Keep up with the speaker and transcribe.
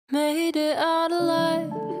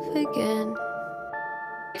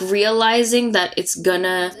realizing that it's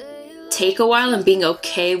gonna take a while and being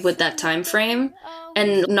okay with that time frame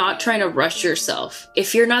and not trying to rush yourself.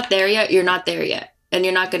 If you're not there yet, you're not there yet, and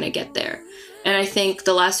you're not gonna get there. And I think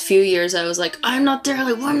the last few years I was like, I'm not there,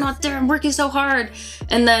 like, well, I'm not there, I'm working so hard.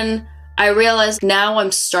 And then I realized now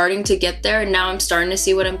I'm starting to get there, and now I'm starting to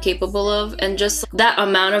see what I'm capable of. And just that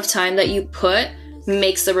amount of time that you put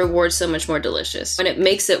makes the reward so much more delicious, and it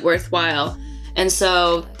makes it worthwhile. And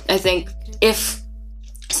so I think if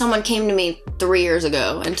someone came to me 3 years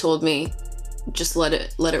ago and told me, just let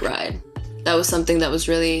it ride, that was something that was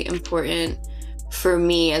really important for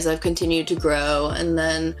me as I've continued to grow. And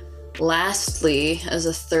then lastly, as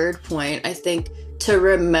a third point, I think to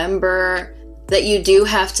remember that you do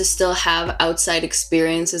have to still have outside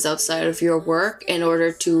experiences outside of your work in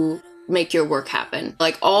order to make your work happen.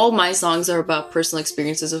 Like, all my songs are about personal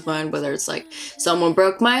experiences of mine, whether it's like someone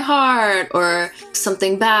broke my heart or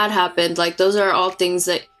something bad happened. Like, those are all things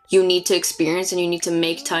that you need to experience, and you need to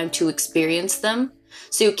make time to experience them.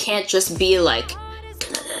 So you can't just be like,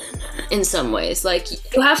 in some ways, like,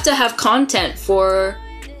 you have to have content for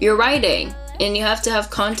your writing, and you have to have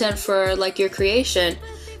content for like your creation.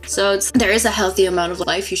 So there is a healthy amount of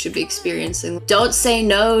life you should be experiencing. Don't say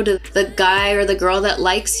no to the guy or the girl that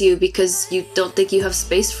likes you because you don't think you have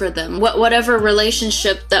space for them. Whatever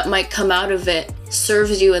relationship that might come out of it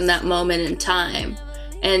serves you in that moment in time.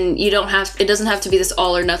 And it doesn't have to be this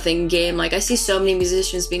all or nothing game. Like, I see so many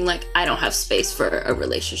musicians being like, I don't have space for a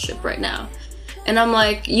relationship right now. And I'm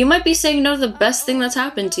like, you might be saying no to the best thing that's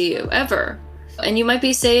happened to you ever. And you might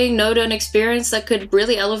be saying no to an experience that could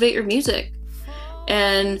really elevate your music.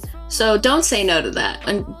 And so don't say no to that,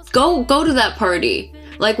 and go to that party,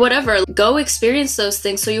 like, whatever, go experience those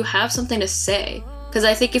things so you have something to say. Because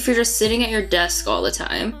I think if you're just sitting at your desk all the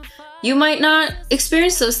time, you might not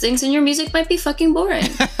experience those things, and your music might be fucking boring.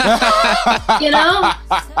 You know?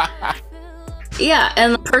 Yeah,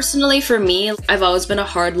 and personally for me, I've always been a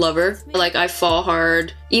hard lover. Like, I fall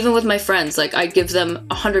hard, even with my friends. Like, I give them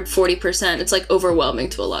 140%. It's like overwhelming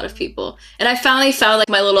to a lot of people. And I finally found like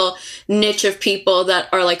my little niche of people that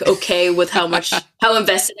are like okay with how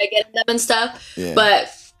invested I get in them and stuff. Yeah. But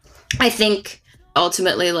I think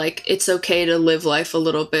ultimately, like, it's okay to live life a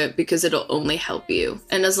little bit because it'll only help you.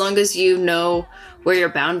 And as long as you know where your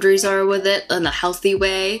boundaries are with it in a healthy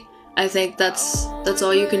way, I think that's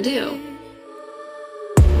all you can do.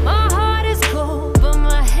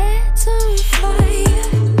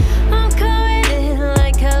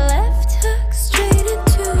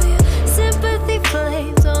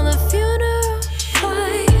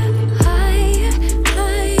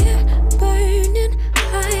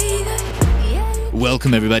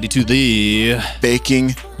 Welcome, everybody, to the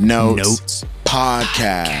Baking Notes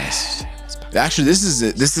podcast. Actually,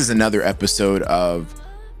 this is another episode of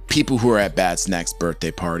people who are at Bad Snack's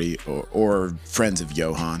birthday party or friends of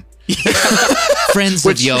Johan. Friends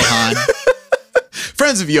of Johan.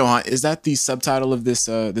 Friends of Johan. Is that the subtitle of this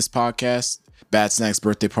podcast? Bad Snack's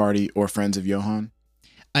birthday party or Friends of Johan?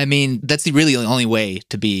 I mean, that's the only way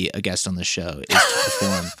to be a guest on the show, is to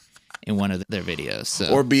perform in one of their videos.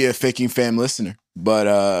 So. Or be a Faking Fam listener.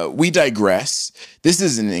 But we digress. This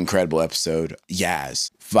is an incredible episode.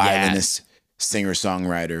 Yaz, violinist,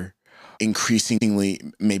 singer-songwriter, increasingly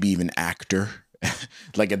maybe even actor.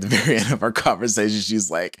 Like, at the very end of our conversation,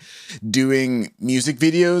 she's like, doing music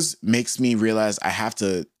videos makes me realize I have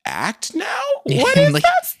to act now? What is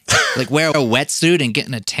that? Like, wear a wetsuit and get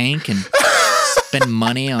in a tank and spend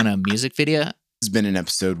money on a music video? It's been an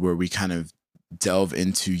episode where we kind of delve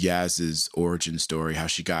into Yaz's origin story, how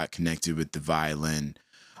she got connected with the violin,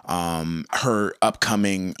 her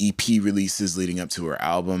upcoming EP releases leading up to her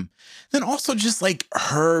album, then also just like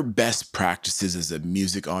her best practices as a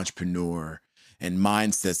music entrepreneur and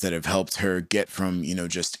mindsets that have helped her get from,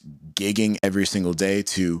 just gigging every single day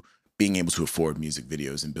to being able to afford music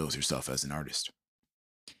videos and build herself as an artist.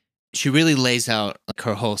 She really lays out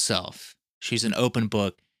her whole self. She's an open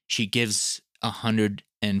book. She gives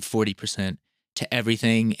 140% to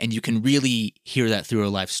everything, and you can really hear that through her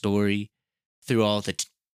life story, through all the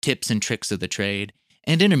tips and tricks of the trade,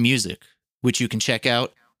 and in her music, which you can check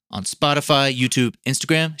out on Spotify, YouTube,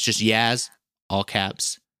 Instagram. It's just Yaz, all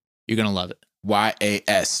caps. You're gonna love it.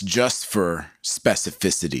 YAS, just for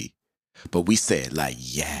specificity, but we say it like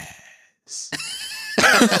Yaz.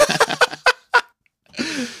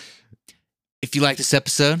 If you like this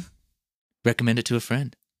episode, recommend it to a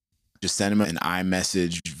friend. Just send them an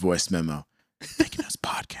iMessage voice memo. Making us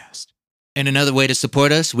podcast. And another way to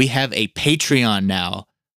support us, we have a Patreon now.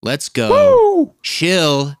 Let's go. Woo!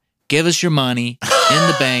 Chill. Give us your money in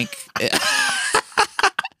the bank.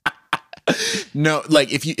 No,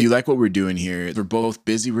 like if you like what we're doing here, we're both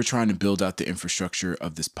busy. We're trying to build out the infrastructure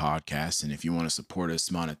of this podcast. And if you want to support us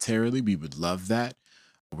monetarily, we would love that.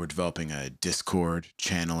 We're developing a Discord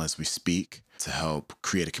channel as we speak to help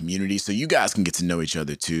create a community so you guys can get to know each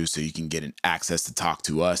other too, so you can get an access to talk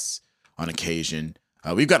to us on occasion.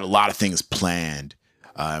 We've got a lot of things planned.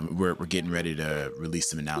 We're getting ready to release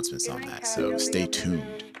some announcements on that, so stay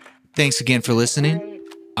tuned. Thanks again for listening.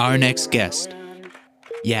 Our next guest,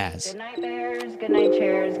 Yaz. Good night, bears. Good night,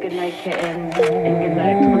 chairs. Good night, kittens. And good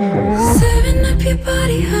night. Serving up your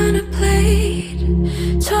body on a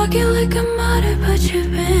plate. Talking like a martyr, but you're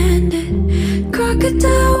bandit.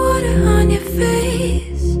 Crocodile water on your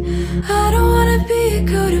face. I don't wanna be a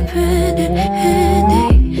codependent.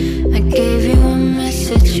 Handy. I gave you a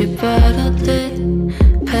message, you bottled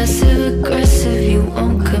it. Passive aggressive, you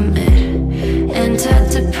won't commit.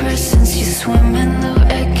 Antidepressants, you swim in the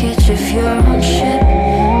wreckage of your own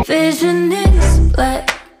shit. Vision is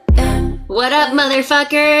black. What up,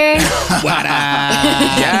 motherfucker? What up?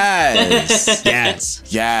 Yes. Yes.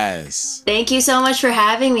 Yes. Thank you so much for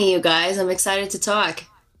having me, you guys. I'm excited to talk.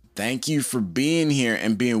 Thank you for being here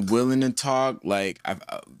and being willing to talk. Like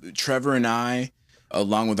Trevor and I,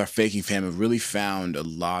 along with our Faking fam, have really found a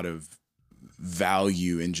lot of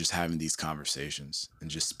value in just having these conversations and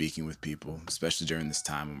just speaking with people, especially during this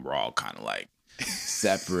time when we're all kind of like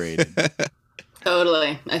separated.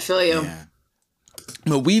 Totally. I feel you. Yeah.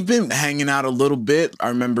 But we've been hanging out a little bit. I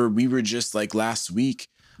remember we were just like last week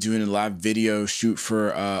doing a live video shoot for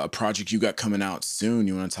a project you got coming out soon.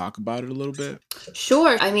 You want to talk about it a little bit?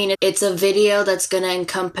 Sure. I mean, it's a video that's going to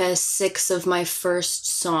encompass 6 of my first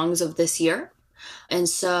songs of this year. And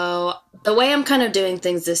so the way I'm kind of doing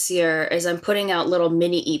things this year is I'm putting out little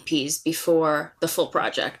mini EPs before the full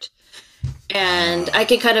project. And I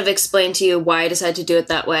can kind of explain to you why I decided to do it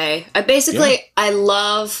that way. I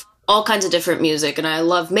love all kinds of different music and I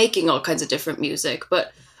love making all kinds of different music.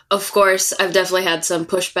 But of course, I've definitely had some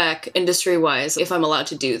pushback industry-wise if I'm allowed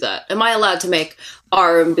to do that. Am I allowed to make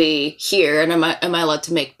R&B here? And am I allowed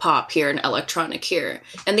to make pop here and electronic here?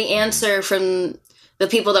 And the answer from the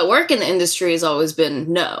people that work in the industry has always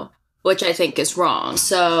been no, which I think is wrong.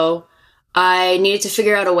 So I needed to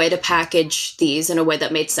figure out a way to package these in a way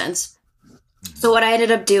that made sense. So what I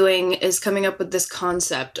ended up doing is coming up with this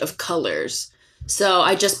concept of colors. So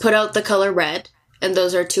I just put out the color red, and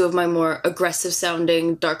those are 2 of my more aggressive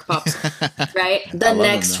sounding dark pops, right? The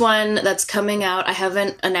next one that's coming out, I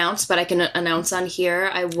haven't announced, but I can announce on here.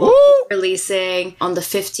 I will be releasing on the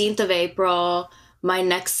 15th of April, my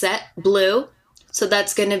next set, Blue. So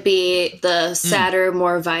that's going to be the sadder,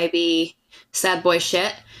 more vibey, sad boy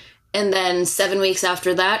shit. And then 7 weeks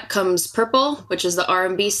after that comes Purple, which is the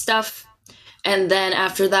R&B stuff. And then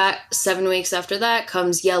after that, 7 weeks after that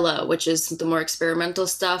comes Yellow, which is the more experimental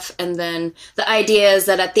stuff. And then the idea is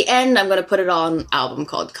that at the end, I'm going to put it all on an album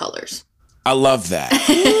called Colors. I love that.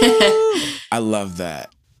 I love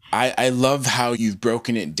that. I love how you've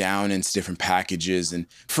broken it down into different packages. And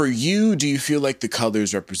for you, do you feel like the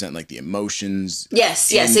colors represent like the emotions?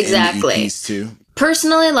 Yes, exactly. In the EPs too?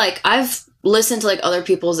 Personally, like I've listened to like other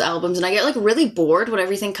people's albums and I get like really bored when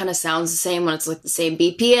everything kind of sounds the same, when it's like the same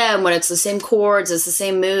BPM, when it's the same chords, it's the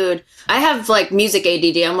same mood. I have like music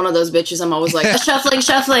ADD. I'm one of those bitches. I'm always like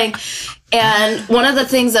shuffling. And one of the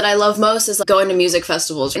things that I love most is like, going to music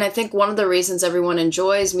festivals. And I think one of the reasons everyone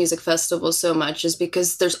enjoys music festivals so much is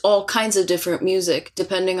because there's all kinds of different music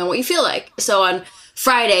depending on what you feel like. So on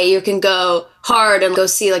Friday, you can go hard and go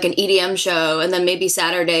see like an EDM show. And then maybe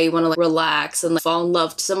Saturday, you want to like relax and like, fall in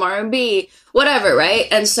love to some R&B, whatever, right?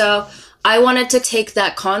 And so I wanted to take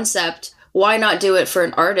that concept. Why not do it for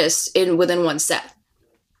an artist within one set?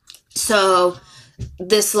 So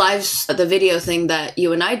this the video thing that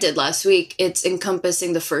you and I did last week, it's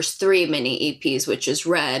encompassing the first 3 mini EPs, which is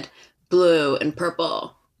Red, Blue, and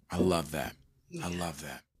Purple. I love that. I love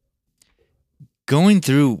that. Going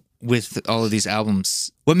through with all of these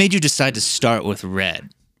albums, what made you decide to start with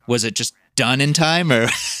Red? Was it just done in time, or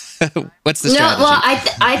what's the strategy? No, well,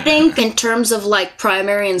 I think in terms of like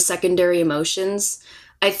primary and secondary emotions,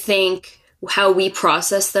 I think how we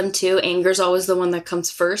process them too, anger is always the one that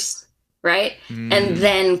comes first. Right? And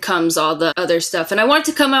then comes all the other stuff. And I wanted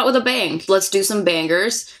to come out with a bang. Let's do some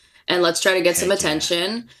bangers and let's try to get some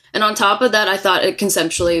attention. And on top of that, I thought it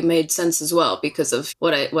conceptually made sense as well because of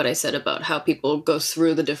what I said about how people go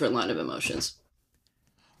through the different line of emotions.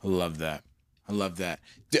 I love that.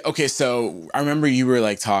 Okay, so I remember you were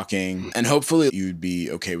like talking, and hopefully you'd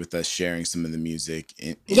be okay with us sharing some of the music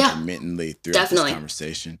intermittently throughout this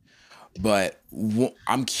conversation. But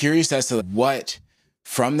I'm curious as to what,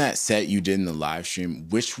 from that set you did in the live stream,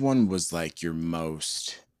 which one was like your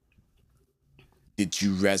most did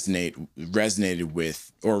you resonate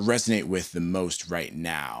with the most right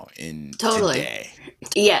now in Totally. today?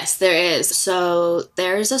 Yes, there is. So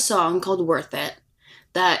there's a song called Worth It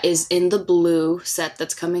that is in the Blue set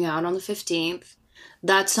that's coming out on the 15th.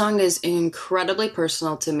 That song is incredibly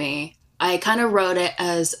personal to me. I kind of wrote it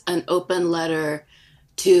as an open letter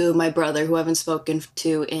to my brother, who I haven't spoken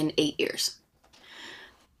to in 8 years.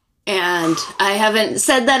 And I haven't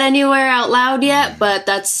said that anywhere out loud yet, but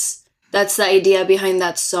that's the idea behind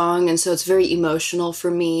that song. And so it's very emotional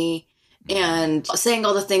for me, and saying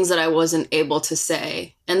all the things that I wasn't able to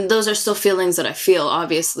say. And those are still feelings that I feel,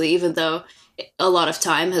 obviously, even though a lot of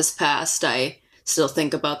time has passed. I still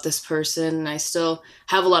think about this person. I still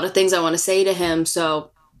have a lot of things I want to say to him.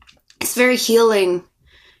 So it's very healing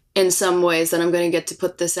in some ways that I'm going to get to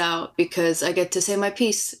put this out, because I get to say my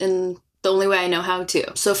piece in the only way I know how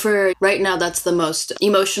to. So for right now, that's the most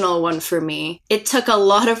emotional one for me. It took a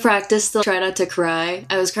lot of practice to try not to cry.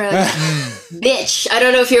 I was crying like, bitch. I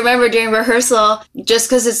don't know if you remember during rehearsal, just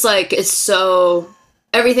because it's so,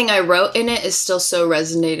 everything I wrote in it is still so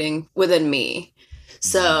resonating within me.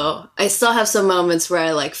 So I still have some moments where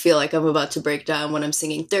I feel like I'm about to break down when I'm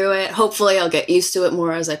singing through it. Hopefully I'll get used to it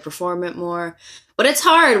more as I perform it more. But it's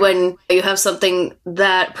hard when you have something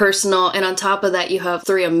that personal, and on top of that, you have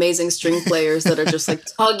 3 amazing string players that are just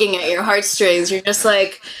tugging at your heartstrings. You're just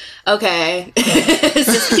like, okay, this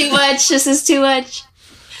is too much. This is too much.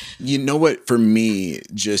 You know what? For me,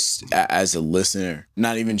 just as a listener,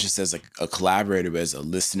 not even just as a collaborator, but as a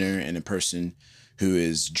listener and a person who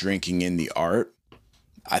is drinking in the art,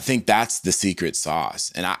 I think that's the secret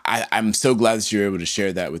sauce. And I'm so glad that you're able to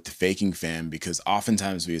share that with the Faking fam, because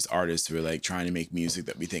oftentimes we as artists, we're trying to make music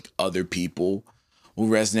that we think other people will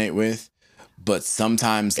resonate with. But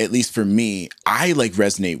sometimes, at least for me, I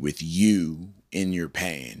resonate with you in your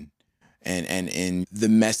pain and in the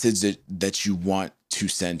message that you want to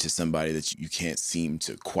send to somebody that you can't seem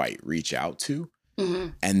to quite reach out to. Mm-hmm.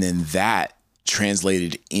 And then that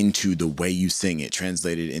translated into the way you sing it,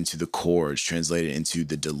 translated into the chords, translated into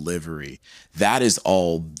the delivery. That is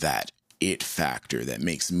all that it factor that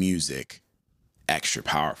makes music extra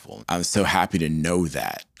powerful. I'm so happy to know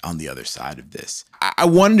that on the other side of this. I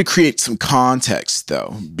wanted to create some context,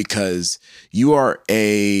 though, because you are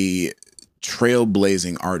a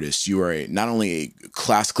trailblazing artist. You are not only a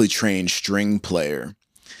classically trained string player,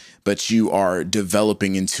 but you are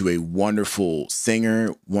developing into a wonderful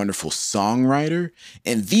singer, wonderful songwriter,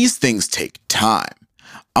 and these things take time.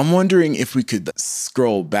 I'm wondering if we could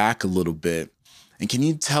scroll back a little bit, and can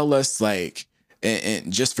you tell us,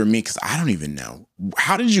 and just for me, because I don't even know,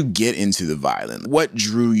 how did you get into the violin? What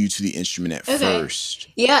drew you to the instrument at first?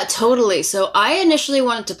 Yeah, totally. So I initially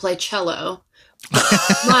wanted to play cello.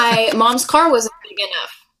 My mom's car wasn't big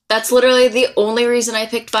enough. That's literally the only reason I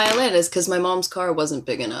picked violin, is because my mom's car wasn't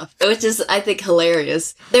big enough, which is, I think,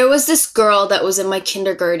 hilarious. There was this girl that was in my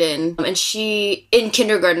kindergarten, and she, in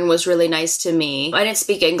kindergarten, was really nice to me. I didn't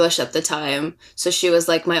speak English at the time, so she was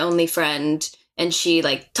my only friend, and she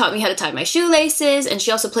taught me how to tie my shoelaces, and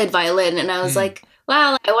she also played violin, and I was like,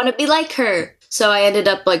 wow, I want to be like her. So I ended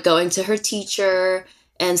up going to her teacher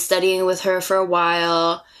and studying with her for a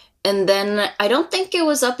while, and then I don't think it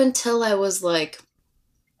was up until I was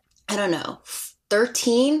I don't know,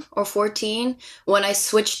 13 or 14, when I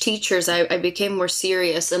switched teachers, I became more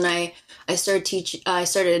serious, and I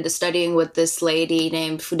started studying with this lady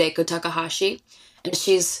named Fudeko Takahashi, and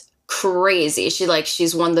she's crazy.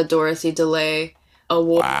 She's won the Dorothy DeLay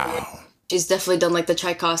Award. Wow. She's definitely done like the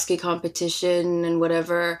Tchaikovsky competition and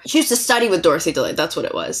whatever. She used to study with Dorothy DeLay. That's what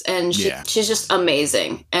it was. And she's just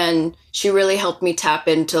amazing. And she really helped me tap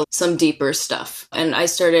into some deeper stuff. And I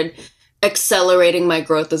started accelerating my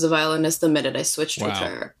growth as a violinist the minute I switched with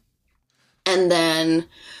her. And then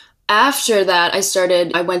after that,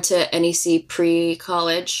 I went to NEC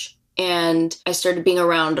pre-college, and I started being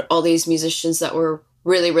around all these musicians that were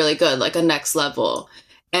really, really good, like a next level.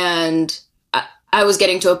 And I was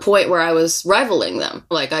getting to a point where I was rivaling them.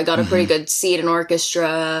 Like, I got a pretty good seat in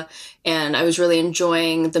orchestra, and I was really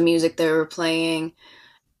enjoying the music they were playing.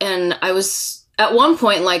 And I was, at one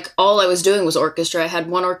point, like, all I was doing was orchestra. I had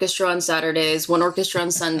one orchestra on Saturdays, one orchestra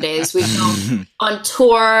on Sundays. We'd go on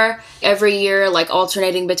tour every year, like,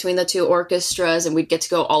 alternating between the two orchestras, and we'd get to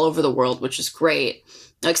go all over the world, which is great.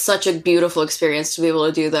 Like, such a beautiful experience to be able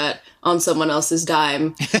to do that on someone else's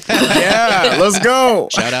dime. Yeah, let's go.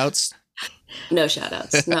 Shout outs. No shout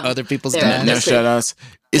outs. No. Other people's dime. No shout outs.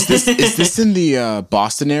 Is this in the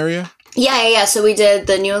Boston area? Yeah. So we did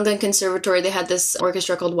the New England Conservatory. They had this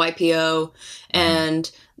orchestra called YPO,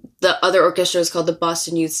 and the other orchestra is called the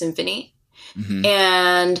Boston Youth Symphony.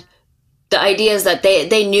 And the idea is that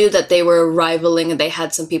they knew that they were rivaling and they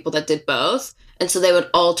had some people that did both. And so they would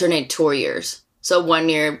alternate tour years. So one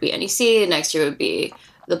year would be NEC, next year would be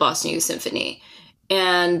the Boston Youth Symphony.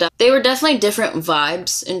 And they were definitely different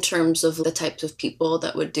vibes in terms of the types of people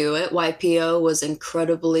that would do it. YPO was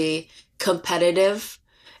incredibly competitive.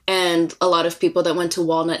 And a lot of people that went to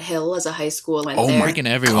Walnut Hill as a high school went there. Freaking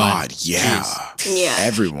everyone. God, yeah. Jeez. Yeah.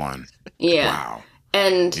 Everyone. Yeah. Wow.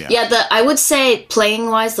 And I would say playing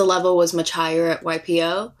wise, the level was much higher at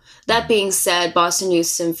YPO. That being said, Boston Youth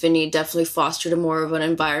Symphony definitely fostered a more of an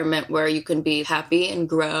environment where you can be happy and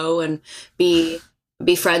grow and be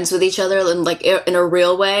friends with each other and like in a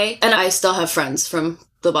real way. And I still have friends from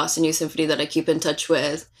the Boston Youth Symphony that I keep in touch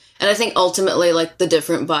with. And I think ultimately like the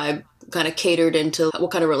different vibe kind of catered into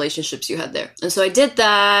what kind of relationships you had there. And so I did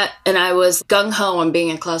that, and I was gung-ho on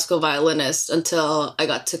being a classical violinist until I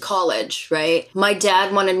got to college, right? My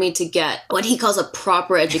dad wanted me to get what he calls a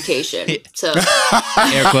proper education. So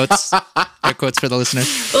air quotes for the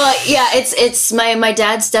listeners. well, yeah, it's my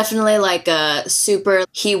dad's definitely like a super,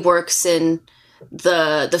 he works in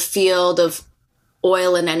the field of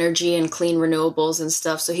oil and energy and clean renewables and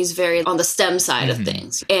stuff. So he's very on the STEM side of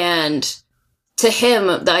things. And to him,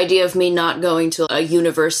 the idea of me not going to a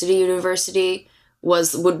university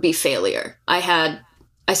would be failure. I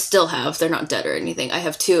still have, they're not dead or anything. I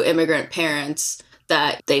have 2 immigrant parents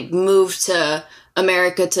that they moved to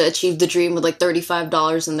America to achieve the dream with like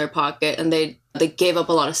 $35 in their pocket, and they gave up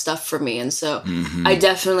a lot of stuff for me. And so I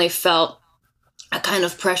definitely felt a kind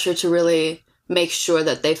of pressure to really make sure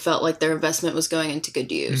that they felt like their investment was going into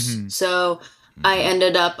good use. So I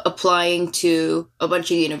ended up applying to a bunch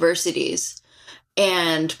of universities.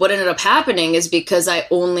 And what ended up happening is because I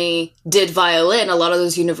only did violin, a lot of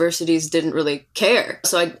those universities didn't really care.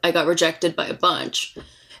 So I got rejected by a bunch.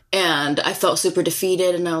 And I felt super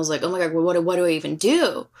defeated. And I was like, oh my God, what do I even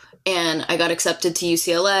do? And I got accepted to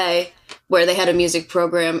UCLA, where they had a music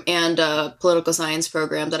program and a political science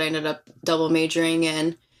program that I ended up double majoring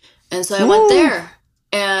in. And so I went there.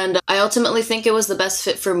 And I ultimately think it was the best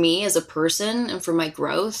fit for me as a person and for my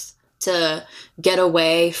growth, to get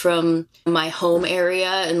away from my home area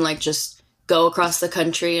and like just go across the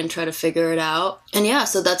country and try to figure it out. And yeah,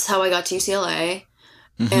 so that's how I got to UCLA.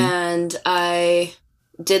 And I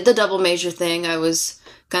did the double major thing. I was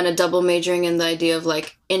kind of double majoring in the idea of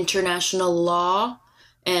like international law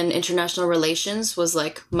and international relations was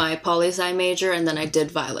like my poli-sci major. And then I did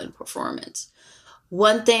violin performance.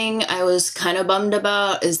 One thing I was kind of bummed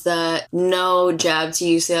about is that no jab to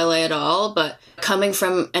UCLA at all, but coming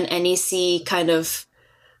from an NEC kind of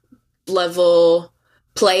level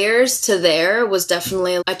players to there was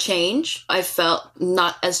definitely a change. I felt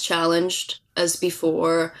not as challenged as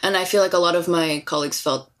before, and I feel like a lot of my colleagues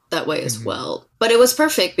felt that way as well. But it was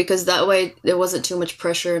perfect because that way there wasn't too much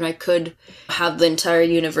pressure and I could have the entire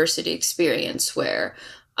university experience where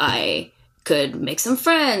I could make some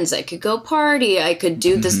friends, I could go party, I could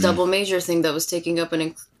do this double major thing that was taking up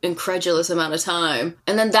an incredulous amount of time.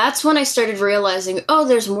 And then that's when I started realizing, oh,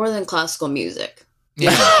 there's more than classical music. Yeah.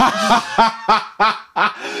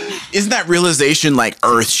 Isn't that realization like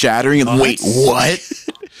earth-shattering? Wait, what?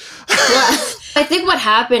 Well, I think what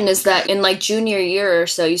happened is that in like junior year or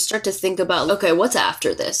so, you start to think about, okay, what's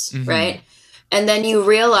after this, right? And then you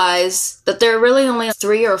realize that there are really only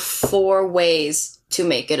 3 or 4 ways to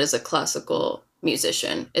make it as a classical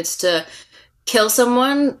musician. It's to kill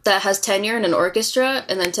someone that has tenure in an orchestra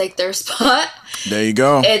and then take their spot. There you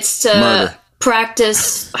go. It's to Murder.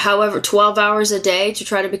 Practice 12 hours a day to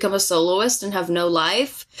try to become a soloist and have no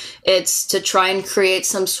life. It's to try and create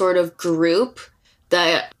some sort of group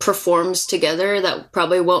that performs together that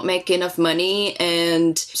probably won't make enough money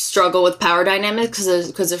and struggle with power dynamics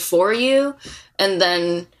because they're for you. And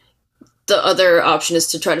then the other option is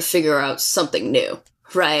to try to figure out something new,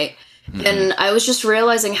 right? And I was just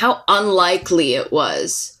realizing how unlikely it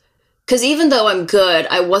was. Because even though I'm good,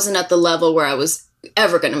 I wasn't at the level where I was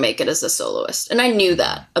ever going to make it as a soloist. And I knew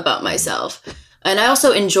that about myself. And I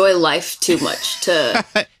also enjoy life too much to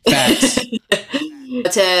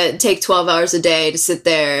to take 12 hours a day to sit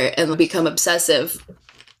there and become obsessive.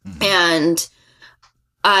 And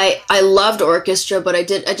I loved orchestra, but I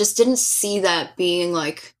just didn't see that being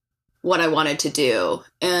like what I wanted to do.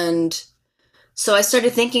 And so I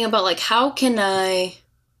started thinking about like, how can I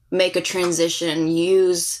make a transition,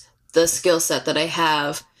 use the skill set that I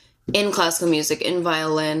have in classical music, in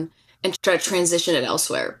violin, and try to transition it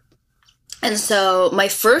elsewhere. And so my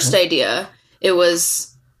first idea, it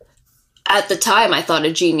was, at the time, I thought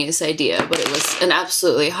a genius idea, but it was an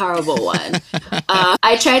absolutely horrible one.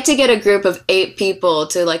 I tried to get a group of 8 people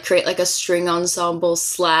to like create like a string ensemble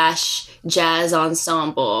 / jazz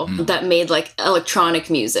ensemble that made like electronic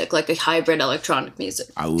music, like a hybrid electronic music.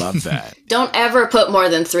 I love that. Don't ever put more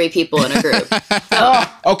than 3 people in a group.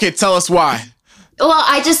 Okay, tell us why. Well,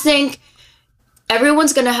 I just think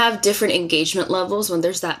everyone's going to have different engagement levels when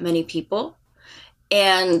there's that many people.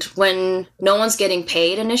 And when no one's getting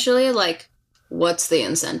paid initially, like, what's the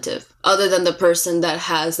incentive other than the person that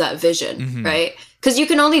has that vision, right? Because you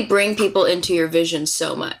can only bring people into your vision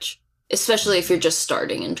so much, especially if you're just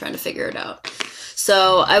starting and trying to figure it out.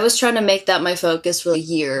 So I was trying to make that my focus for a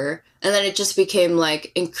year. And then it just became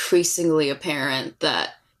like increasingly apparent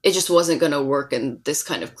that it just wasn't going to work in this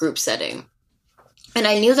kind of group setting. And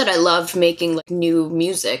I knew that I loved making like new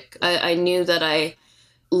music. I knew that I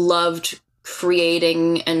loved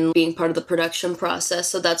creating and being part of the production process.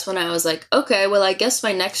 So that's when I was like, okay, well, I guess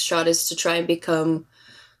my next shot is to try and become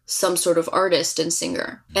some sort of artist and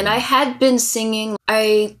singer. And I had been singing,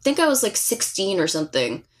 I think I was like 16 or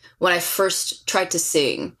something when I first tried to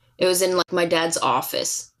sing. It was in like my dad's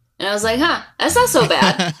office. And I was like, that's not so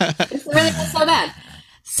bad. It's really not so bad.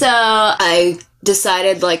 So I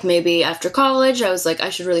decided like maybe after college, I was like, I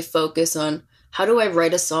should really focus on how do I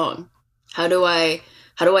write a song? How do I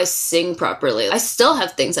sing properly? I still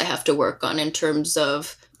have things I have to work on in terms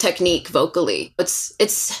of technique vocally.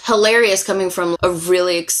 It's hilarious coming from a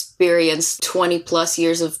really experienced 20 plus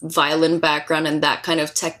years of violin background and that kind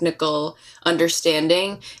of technical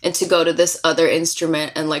understanding, and to go to this other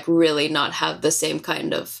instrument and like really not have the same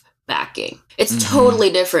kind of backing. It's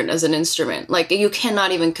totally different as an instrument. Like you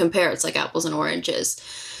cannot even compare. It's like apples and oranges.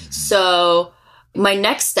 So my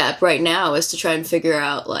next step right now is to try and figure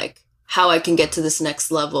out like how I can get to this next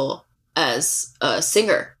level as a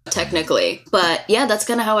singer technically. But yeah, that's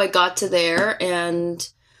kind of how I got to there. And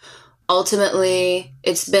ultimately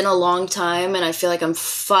it's been a long time and I feel like I'm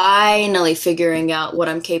finally figuring out what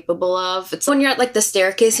I'm capable of. It's when you're at like the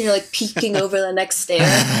staircase and you're like peeking over the next stair.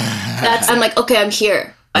 I'm like, okay, I'm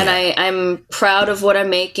here. And I'm proud of what I'm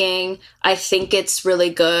making. I think it's really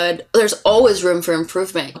good. There's always room for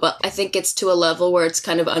improvement, but I think it's to a level where it's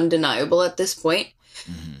kind of undeniable at this point.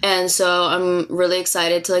 And so I'm really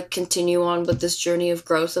excited to like continue on with this journey of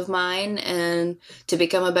growth of mine and to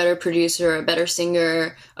become a better producer, a better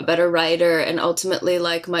singer, a better writer. And ultimately,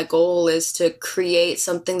 like my goal is to create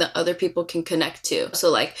something that other people can connect to. So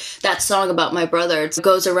like that song about my brother, it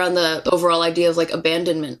goes around the overall idea of like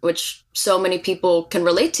abandonment, which so many people can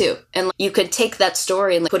relate to. And like, you could take that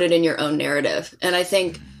story and like, put it in your own narrative. And I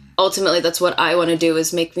think ultimately that's what I want to do,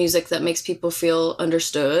 is make music that makes people feel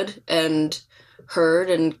understood and heard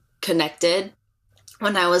and connected.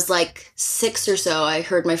 When I was like 6 or so, I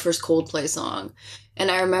heard my first Coldplay song.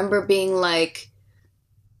 And I remember being like,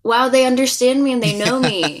 wow, they understand me and they know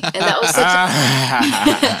me. And that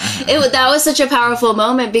was such a powerful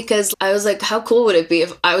moment, because I was like, how cool would it be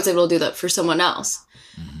if I was able to do that for someone else?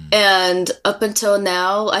 And up until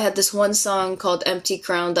now, I had this one song called Empty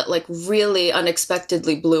Crown that like really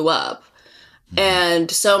unexpectedly blew up.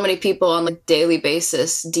 And so many people on like daily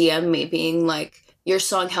basis DM me being like, your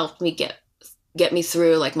song helped me get me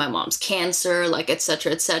through like my mom's cancer, like et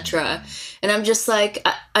cetera, and I'm just like,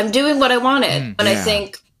 I'm doing what I wanted. And I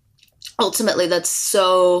think ultimately that's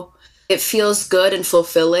so, it feels good and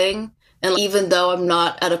fulfilling. And even though I'm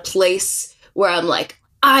not at a place where I'm like,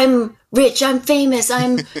 I'm rich, I'm famous,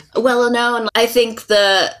 I'm well known, I think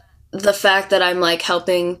the fact that I'm like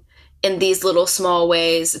helping in these little small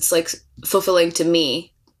ways, it's like fulfilling to me.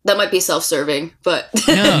 That might be self-serving, but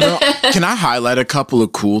no. Can I highlight a couple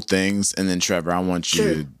of cool things? And then Trevor, I want you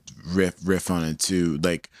to riff on it too.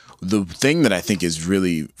 Like the thing that I think is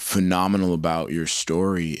really phenomenal about your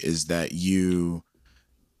story is that you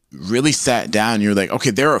really sat down and you're like, okay,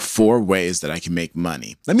 there are 4 ways that I can make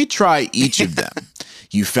money. Let me try each of them.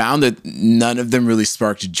 You found that none of them really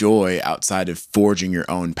sparked joy outside of forging your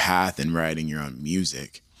own path and writing your own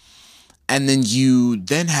music. And then you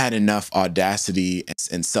then had enough audacity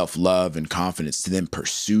and self-love and confidence to then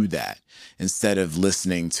pursue that instead of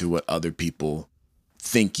listening to what other people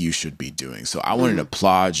think you should be doing. So I wanted to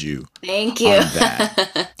applaud you. Thank you. On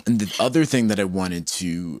that. And the other thing that I wanted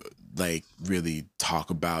to like really talk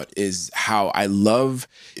about is how I love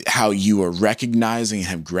how you are recognizing and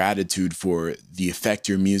have gratitude for the effect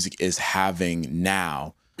your music is having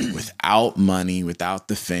now without money, without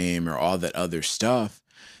the fame or all that other stuff.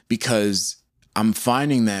 Because I'm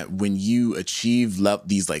finding that when you achieve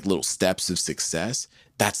these like little steps of success,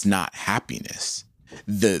 that's not happiness.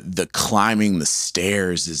 The climbing the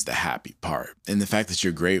stairs is the happy part. And the fact that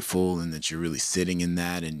you're grateful and that you're really sitting in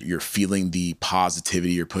that and you're feeling the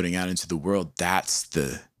positivity you're putting out into the world, that's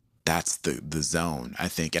the zone, I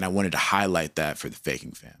think. And I wanted to highlight that for the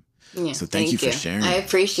Faking Fam. Yeah, So thank you for sharing. I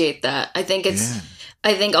appreciate that. I think Yeah.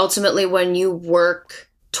 I think ultimately when you work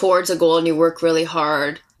towards a goal and you work really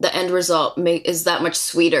hard, the end result is that much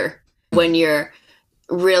sweeter when you're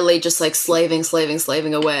really just like slaving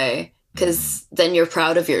away, because then you're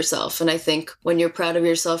proud of yourself. And I think when you're proud of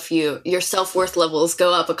yourself, your self-worth levels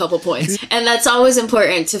go up a couple points. And that's always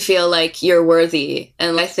important, to feel like you're worthy.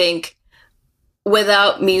 And I think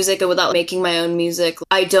without music and without making my own music,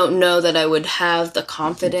 I don't know that I would have the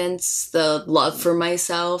confidence, the love for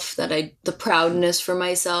myself, the proudness for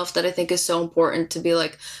myself that I think is so important to be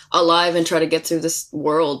like alive and try to get through this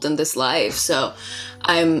world and this life. So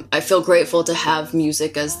I feel grateful to have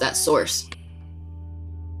music as that source.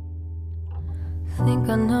 Think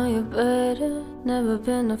I know you better, never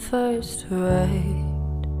been the first to write.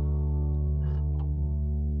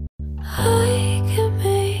 I can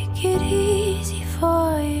make it easy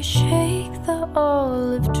for you, shake the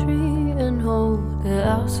olive tree and hold it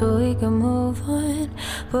out so we can move on,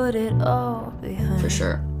 put it all behind. For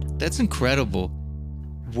sure. That's incredible.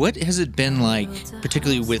 What has it been like,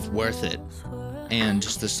 particularly with Worth It and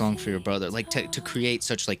just the song for your brother, like to create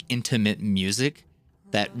such like intimate music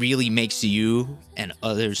that really makes you and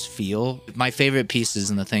others feel? My favorite pieces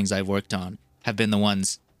and the things I've worked on have been the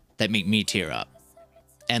ones that make me tear up,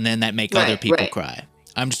 and then that make other people cry.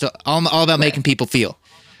 I'm just all about making people feel.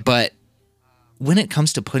 But when it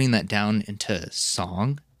comes to putting that down into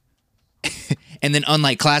song, and then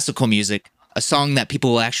unlike classical music, a song that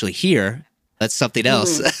people will actually hear, that's something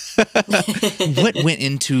else. What went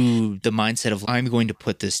into the mindset of, I'm going to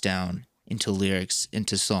put this down into lyrics,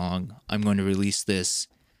 into song, I'm going to release this.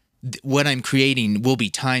 What I'm creating will be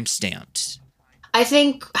time-stamped. I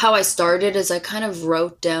think how I started is I kind of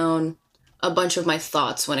wrote down a bunch of my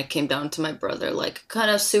thoughts when it came down to my brother, like kind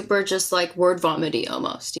of super just like word vomity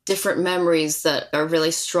almost. Different memories that are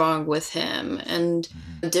really strong with him, and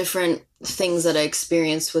different things that I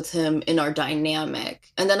experienced with him in our dynamic.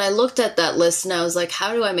 And then I looked at that list and I was like,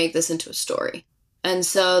 how do I make this into a story? And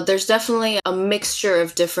so there's definitely a mixture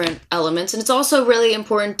of different elements. And it's also really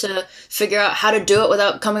important to figure out how to do it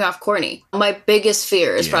without coming off corny. My biggest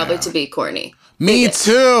fear is probably to be corny. Me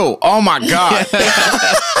too. Oh my God.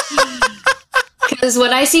 Because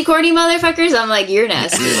when I see corny motherfuckers, I'm like, you're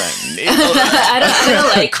nasty. I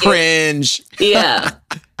don't like cringe. Yeah.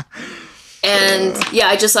 And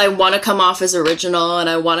yeah, I want to come off as original, and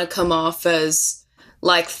I want to come off as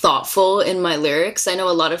like thoughtful in my lyrics. I know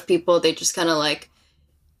a lot of people, they just kind of like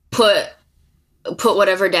put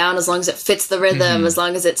whatever down as long as it fits the rhythm, as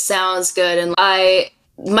long as it sounds good. And I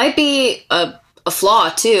might be a flaw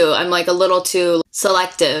too. I'm like a little too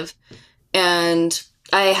selective. And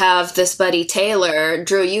I have this buddy, Taylor.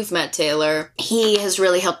 Drew, you've met Taylor. He has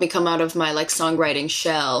really helped me come out of my like songwriting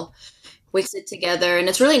shell. We sit together, and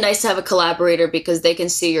it's really nice to have a collaborator because they can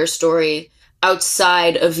see your story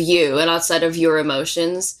outside of you and outside of your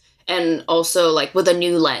emotions, and also like with a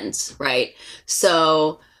new lens, right?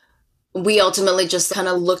 So we ultimately just kind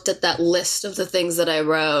of looked at that list of the things that I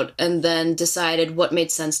wrote and then decided what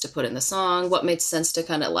made sense to put in the song, what made sense to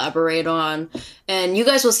kind of elaborate on. And you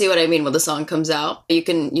guys will see what I mean when the song comes out. You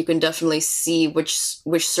can definitely see which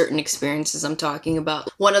certain experiences I'm talking about.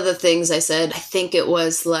 One of the things I said, I think it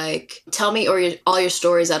was like, tell me all your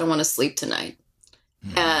stories, I don't want to sleep tonight.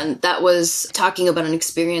 And that was talking about an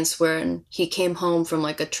experience where he came home from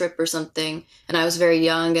like a trip or something, and I was very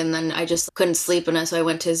young, and then I just couldn't sleep, and so I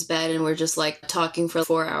went to his bed and we're just like talking for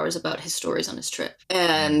 4 hours about his stories on his trip.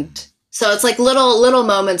 And so it's like little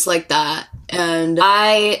moments like that. And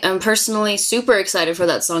I am personally super excited for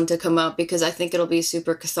that song to come out because I think it'll be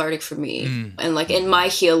super cathartic for me and like in my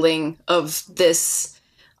healing of this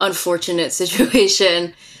unfortunate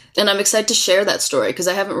situation. And I'm excited to share that story because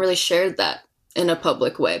I haven't really shared that in a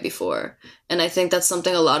public way before. And I think that's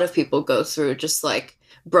something a lot of people go through, just like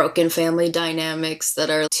broken family dynamics that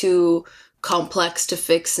are too complex to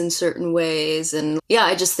fix in certain ways. And yeah,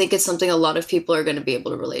 I just think it's something a lot of people are going to be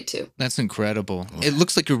able to relate to. That's incredible. It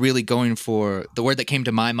looks like you're really going for, the word that came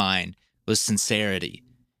to my mind was sincerity.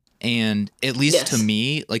 And at least to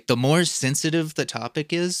me, like the more sensitive the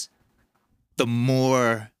topic is, the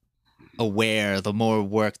more aware, the more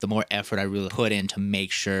work, the more effort I really put in to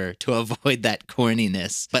make sure to avoid that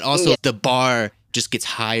corniness. But also the bar just gets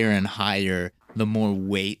higher and higher the more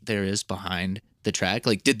weight there is behind the track.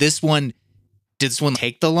 Like, did this one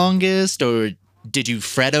take the longest, or did you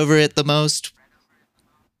fret over it the most?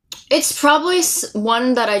 It's probably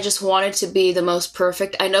one that I just wanted to be the most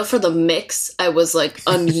perfect. I know for the mix, I was like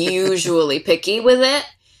unusually picky with it.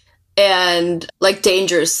 And like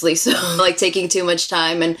dangerously so, like taking too much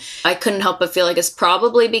time. And I couldn't help but feel like it's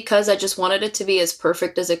probably because I just wanted it to be as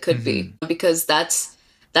perfect as it could be, because that's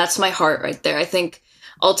that's my heart right there. I think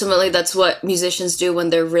ultimately that's what musicians do when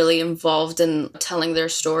they're really involved in telling their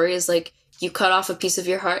story, is like you cut off a piece of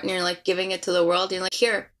your heart and you're like giving it to the world. You're like,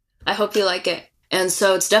 here, I hope you like it. And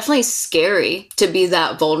so it's definitely scary to be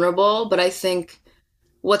that vulnerable, but I think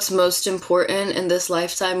what's most important in this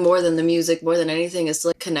lifetime, more than the music, more than anything, is to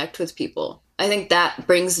like connect with people. I think that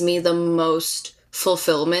brings me the most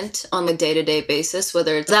fulfillment on a day-to-day basis,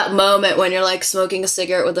 whether it's that moment when you're like smoking a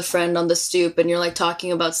cigarette with a friend on the stoop and you're like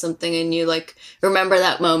talking about something and you like remember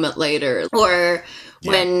that moment later, or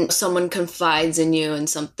when someone confides in you in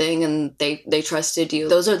something and they trusted you.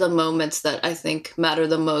 Those are the moments that I think matter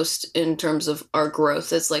the most in terms of our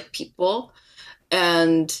growth as like people.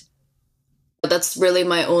 And that's really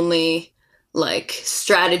my only like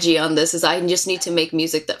strategy on this, is I just need to make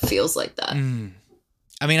music that feels like that.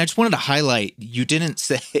 I mean, I just wanted to highlight, you didn't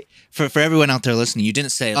say, for everyone out there listening, you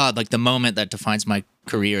didn't say, oh, like the moment that defines my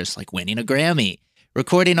career is like winning a Grammy,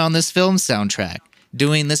 recording on this film soundtrack,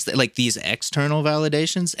 doing this, like these external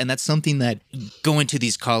validations. And that's something that going to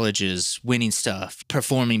these colleges, winning stuff,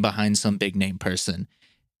 performing behind some big name person,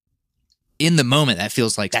 in the moment, that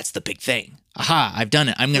feels like that's the big thing. Aha, I've done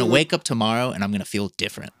it. I'm going to wake up tomorrow and I'm going to feel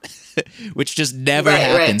different, which just never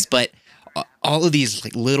happens. But all of these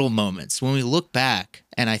like little moments, when we look back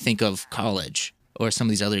and I think of college or some of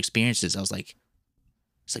these other experiences, I was like,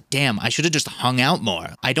 it's like, damn, I should have just hung out more.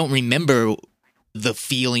 I don't remember the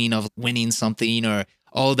feeling of winning something or,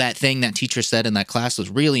 oh, that thing that teacher said in that class was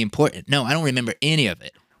really important. No, I don't remember any of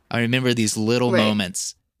it. I remember these little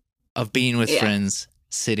moments of being with friends,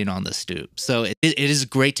 sitting on the stoop. So it is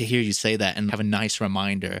great to hear you say that and have a nice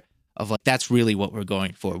reminder of like, that's really what we're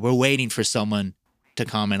going for. We're waiting for someone to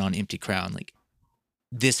comment on Empty Crown, like,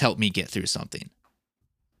 this helped me get through something.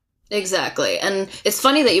 Exactly. And it's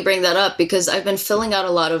funny that you bring that up, because I've been filling out a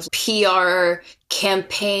lot of PR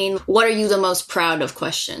campaign, what are you the most proud of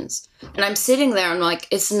questions. And I'm sitting there, I'm like,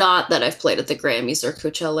 it's not that I've played at the Grammys or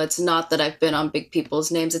Coachella. It's not that I've been on big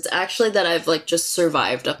people's names. It's actually that I've like just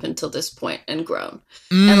survived up until this point and grown.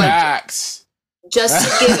 And like, Facts.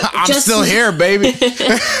 Just to give, I'm still here, baby.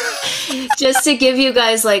 Just to give you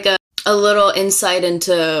guys like a little insight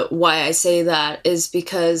into why I say that, is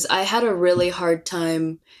because I had a really hard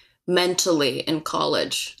time mentally in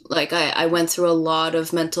college. Like I went through a lot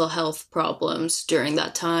of mental health problems during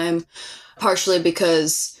that time, partially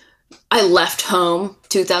because I left home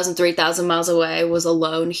 2,000, 3,000 miles away, was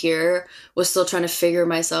alone here, was still trying to figure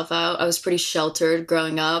myself out. I was pretty sheltered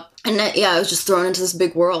growing up. And I was just thrown into this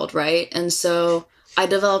big world, right? And so I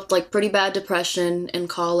developed like pretty bad depression in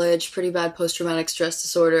college, pretty bad post-traumatic stress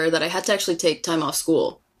disorder that I had to actually take time off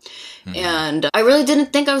school. And I really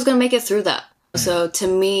didn't think I was going to make it through that. So to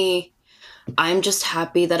me, I'm just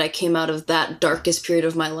happy that I came out of that darkest period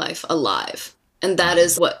of my life alive. And that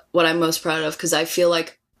is what I'm most proud of, because I feel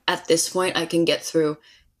like at this point I can get through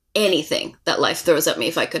anything that life throws at me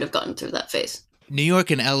if I could have gotten through that phase. New York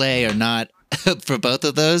and LA are not, for both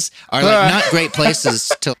of those, are like not great places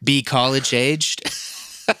to be college aged.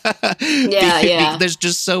 There's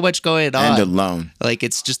just so much going on. And alone. Like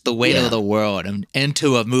it's just the weight of the world. And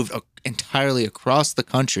to have moved entirely across the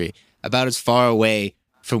country, about as far away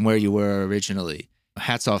from where you were originally.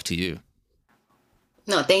 Hats off to you.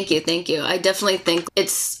 No, thank you. Thank you. I definitely think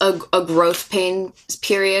it's a growth pain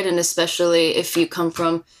period. And especially if you come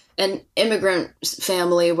from an immigrant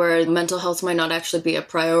family where mental health might not actually be a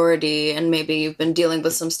priority, and maybe you've been dealing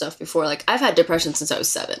with some stuff before. Like I've had depression since I was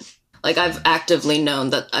 7. Like I've actively known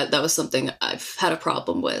that that was something I've had a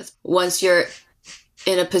problem with. Once you're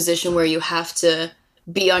in a position where you have to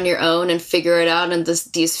be on your own and figure it out, and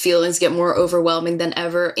these feelings get more overwhelming than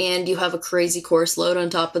ever, and you have a crazy course load on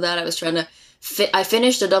top of that. I was trying to I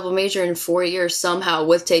finished a double major in 4 years somehow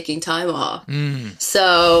with taking time off.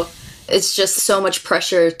 So it's just so much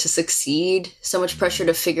pressure to succeed, so much pressure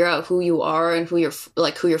to figure out who you are and who your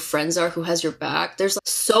friends are, who has your back. There's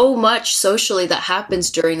so much socially that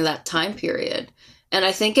happens during that time period. And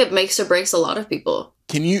I think it makes or breaks a lot of people.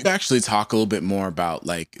 Can you actually talk a little bit more about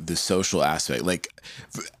like the social aspect? Like,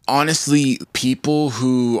 honestly, people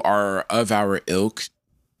who are of our ilk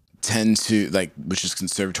tend to, like, which is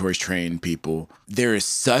conservatories trained people, there is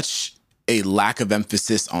such a lack of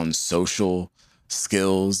emphasis on social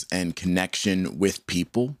skills and connection with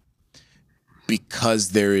people, because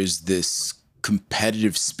there is this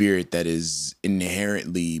competitive spirit that is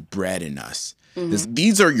inherently bred in us.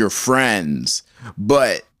 These are your friends,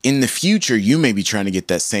 but in the future, you may be trying to get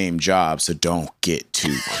that same job, so don't get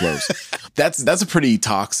too close. That's a pretty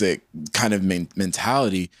toxic kind of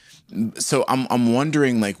mentality. So I'm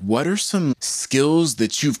wondering, like, what are some skills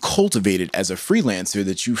that you've cultivated as a freelancer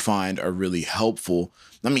that you find are really helpful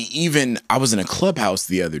I mean, even I was in a clubhouse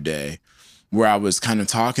the other day where I was kind of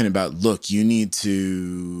talking about, look, you need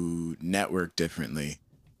to network differently.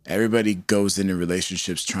 Everybody goes into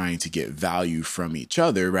relationships trying to get value from each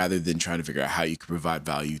other rather than trying to figure out how you can provide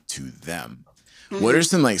value to them. What are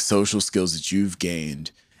some like social skills that you've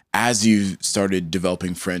gained as you started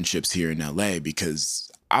developing friendships here in LA?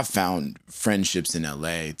 Because I've found friendships in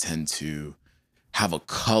LA tend to have a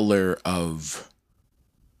color of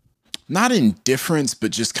not indifference,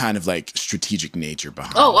 but just kind of like strategic nature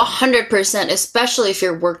behind Oh, it. 100%, especially if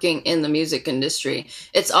you're working in the music industry.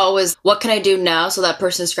 It's always, what can I do now so that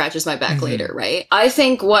person scratches my back later, right? I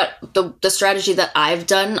think what the strategy that I've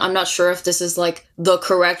done, I'm not sure if this is like the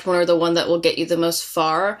correct one or the one that will get you the most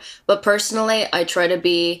far, but personally, I try to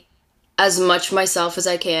be as much myself as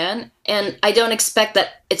I can, and I don't expect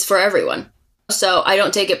that it's for everyone. So I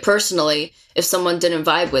don't take it personally if someone didn't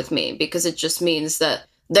vibe with me, because it just means that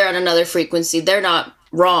they're on another frequency. They're not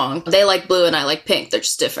wrong. They like blue and I like pink. They're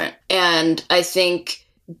just different. And I think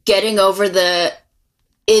getting over the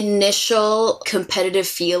initial competitive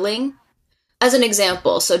feeling, as an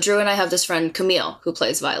example, so Drew and I have this friend, Camille, who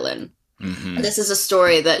plays violin. This is a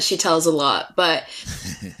story that she tells a lot, but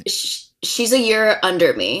she's a year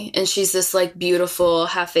under me, and she's this like beautiful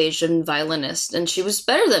half Asian violinist, and she was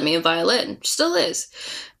better than me in violin. She still is.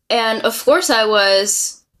 And of course I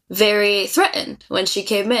was very threatened when she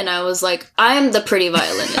came in. I was like, I'm the pretty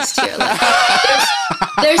violinist here. Like,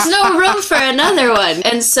 there's no room for another one.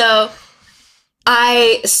 And so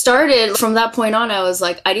I started from that point on, I was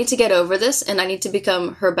like, I need to get over this and I need to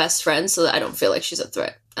become her best friend so that I don't feel like she's a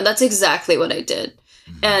threat. And that's exactly what I did.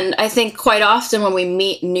 And I think quite often when we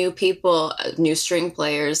meet new people, new string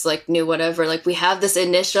players, like new whatever, like we have this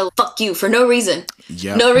initial fuck you for no reason.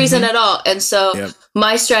 Yep. No reason at all. And so Yep.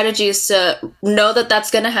 my strategy is to know that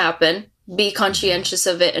that's going to happen, be conscientious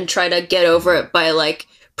of it, and try to get over it by like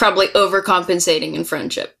probably overcompensating in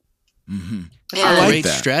friendship. I And like Great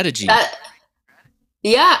that. strategy.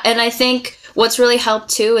 yeah, and I think what's really helped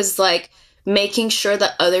too is like making sure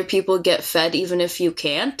that other people get fed even if you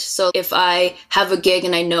can't. So if I have a gig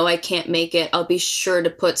and I know I can't make it, I'll be sure to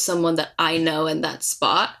put someone that I know in that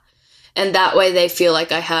spot. And that way they feel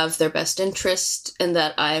like I have their best interest and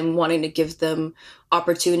that I'm wanting to give them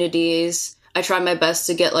opportunities. I try my best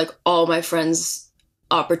to get like all my friends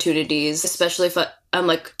opportunities, especially if I'm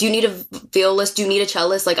like, do you need a violist? Do you need a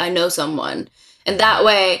cellist? Like I know someone. And that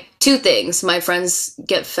way, two things, my friends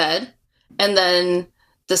get fed. And then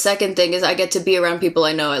the second thing is I get to be around people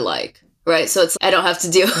I know I like, right? So it's I don't have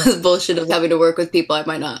to deal with bullshit of having to work with people I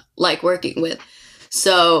might not like working with.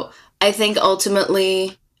 So I think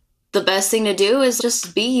ultimately the best thing to do is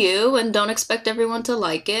just be you and don't expect everyone to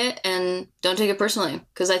like it and don't take it personally,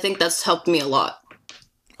 because I think that's helped me a lot.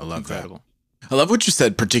 I love Incredible. that. I love what you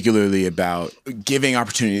said, particularly about giving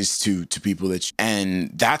opportunities to people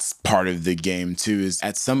and that's part of the game too, is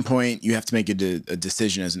at some point you have to make a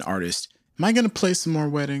decision as an artist. Am I going to play some more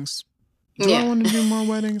weddings? Do I want to do more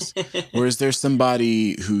weddings? Or is there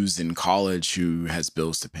somebody who's in college who has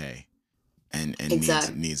bills to pay and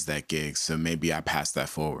Exactly. needs that gig? So maybe I pass that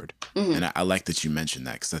forward. And I like that you mentioned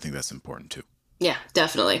that because I think that's important too. Yeah,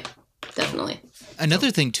 definitely. Definitely. Another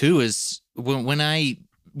thing too is when I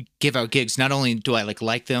give out gigs, not only do I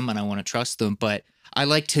like them and I want to trust them, but I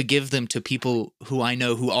like to give them to people who I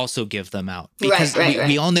know who also give them out. Because Right.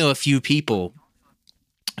 we all know a few people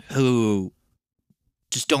who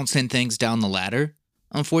just don't send things down the ladder.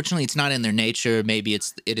 Unfortunately, it's not in their nature. Maybe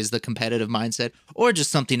it is the competitive mindset or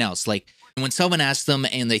just something else. Like when someone asks them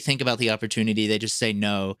and they think about the opportunity, they just say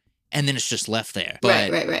no, and then it's just left there.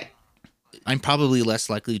 But Right. I'm probably less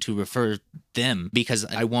likely to refer them because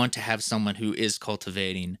I want to have someone who is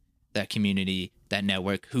cultivating that community, that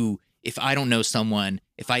network, who, if I don't know someone,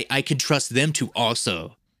 if I could trust them to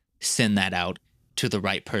also send that out to the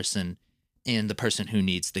right person and the person who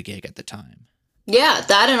needs the gig at the time. Yeah,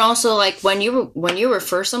 that, and also like when you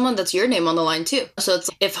refer someone, that's your name on the line too. So it's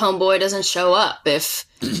if homeboy doesn't show up, if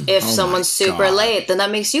someone's super God. late, then that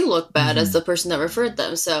makes you look bad as the person that referred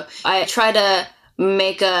them. So I try to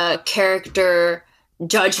make a character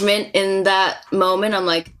judgment in that moment. I'm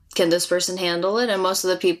like, can this person handle it? And most of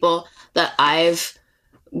the people that I've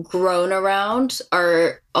grown around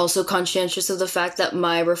are also conscientious of the fact that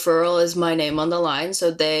my referral is my name on the line.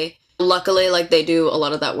 So they luckily they do a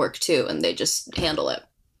lot of that work too, and they just handle it.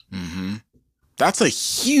 That's a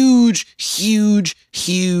huge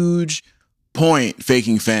point,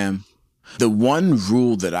 Faking Fam. The one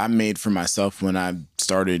rule that I made for myself when I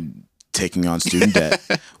started taking on student debt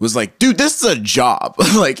was like, dude, this is a job.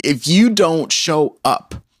 Like, if you don't show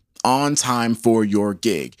up on time for your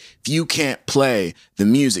gig, if you can't play the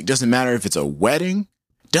music, doesn't matter if it's a wedding,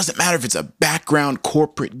 Doesn't matter if it's a background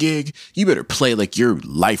corporate gig, you better play like your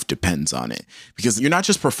life depends on it. Because you're not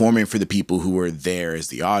just performing for the people who are there as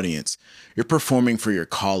the audience, you're performing for your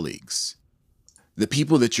colleagues. The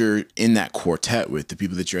people that you're in that quartet with, the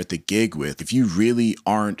people that you're at the gig with, if you really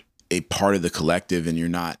aren't a part of the collective and you're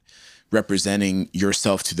not representing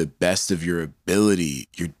yourself to the best of your ability,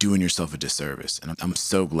 you're doing yourself a disservice. And I'm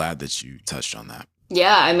so glad that you touched on that.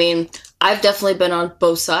 Yeah, I mean, I've definitely been on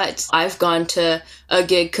both sides. I've gone to a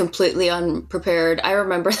gig completely unprepared. I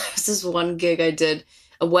remember there was this one gig I did,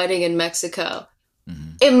 a wedding in Mexico.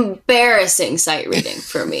 Embarrassing sight reading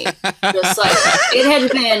for me. Just like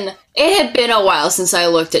it had been a while since I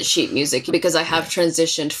looked at sheet music because I have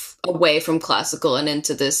transitioned away from classical and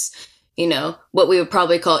into this, you know, what we would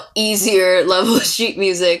probably call easier level of sheet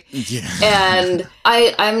music. Yeah. And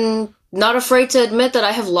I'm not afraid to admit that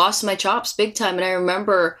I have lost my chops big time. And I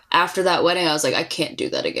remember after that wedding, I was like, I can't do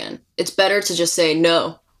that again. It's better to just say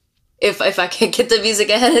no if I can't get the music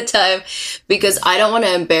ahead of time, because I don't want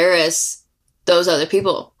to embarrass those other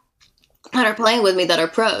people that are playing with me that are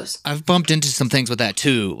pros. I've bumped into some things with that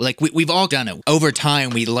too. Like we've all done it. Over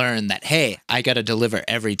time, we learn that, hey, I got to deliver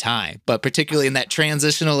every time. But particularly in that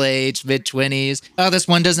transitional age, mid-20s, oh, this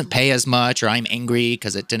one doesn't pay as much, or I'm angry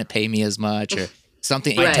because it didn't pay me as much, or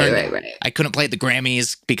something. Right. I couldn't play at the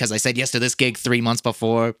Grammys because I said yes to this gig 3 months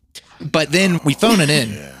before. But then we phone it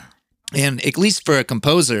in. Yeah. And at least for a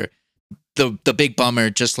composer, the big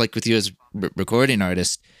bummer, just like with you as recording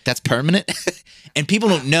artist, that's permanent. And people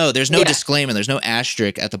don't know. There's no disclaimer. There's no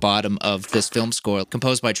asterisk at the bottom of this film score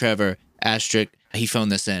composed by Trevor, asterisk, he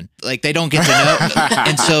phoned this in. Like, they don't get to know.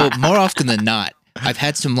 And so more often than not, I've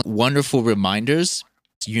had some wonderful reminders.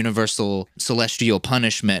 Universal celestial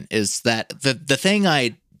punishment is that the thing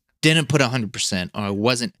I didn't put 100% or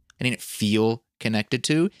I didn't feel connected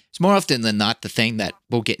to, it's more often than not the thing that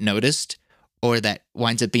will get noticed or that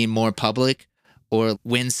winds up being more public or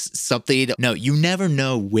wins something. No, you never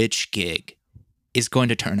know which gig is going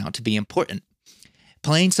to turn out to be important.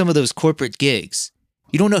 Playing some of those corporate gigs,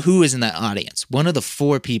 you don't know who is in that audience. One of the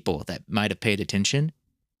 4 people that might have paid attention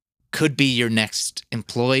could be your next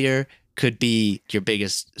employer, could be your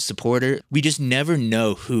biggest supporter. We just never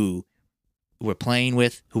know who we're playing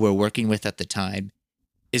with, who we're working with at the time,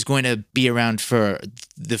 is going to be around for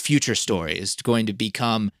the future story, is going to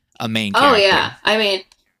become a main character. Oh, yeah. I mean,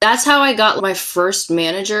 that's how I got my first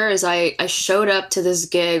manager, is I showed up to this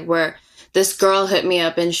gig where this girl hit me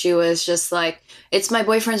up and she was just like, it's my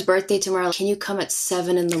boyfriend's birthday tomorrow. Can you come at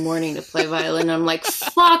 7 a.m. to play violin? I'm like,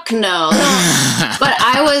 fuck no. But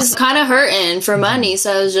I was kind of hurting for money.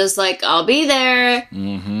 So I was just like, I'll be there.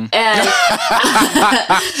 Mm-hmm. And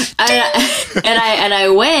I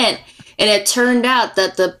went, and it turned out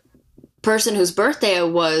that the person whose birthday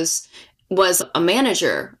it was a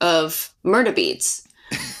manager of Murda Beats.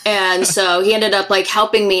 And so he ended up like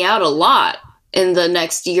helping me out a lot in the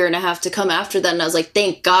next year and a half to come after that. And I was like,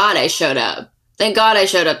 thank God I showed up. Thank God I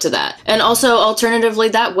showed up to that. And also, alternatively,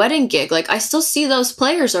 that wedding gig, like I still see those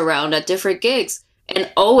players around at different gigs.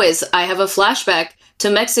 And always I have a flashback to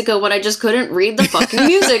Mexico when I just couldn't read the fucking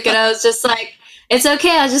music. And I was just like, it's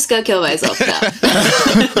okay. I'll just go kill myself now.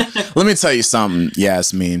 Let me tell you something,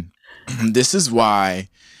 Yasmin. This is why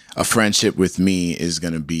a friendship with me is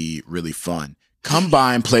going to be really fun. Come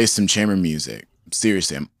by and play some chamber music.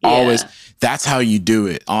 Seriously, I'm always, that's how you do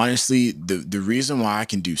it. Honestly, the reason why I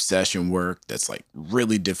can do session work that's like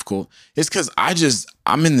really difficult is because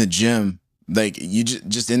I'm in the gym, like you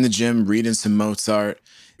just in the gym reading some Mozart,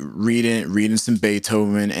 reading some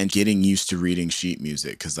Beethoven, and getting used to reading sheet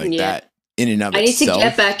music, because like that in and of itself. I need to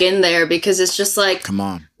get back in there, because it's just like, come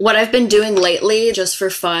on. What I've been doing lately just for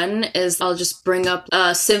fun is I'll just bring up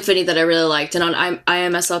a symphony that I really liked, and on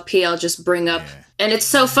IMSLP I'll just bring up. And it's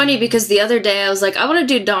so funny because the other day I was like, I want to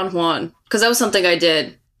do Don Juan, because that was something I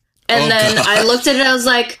did. And then God. I looked at it, I was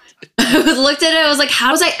like,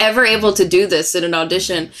 how was I ever able to do this in an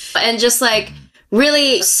audition? And just like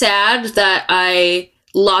really sad that I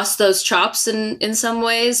lost those chops in some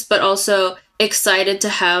ways, but also excited to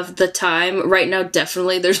have the time. Right now,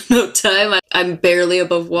 definitely there's no time. I'm barely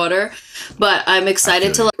above water, but I'm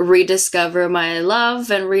excited to rediscover my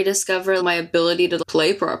love and rediscover my ability to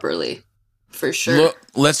play properly. For sure. Look,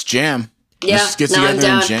 let's jam. Yeah, let's get I'm together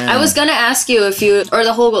down. and jam. I was gonna ask you if you, or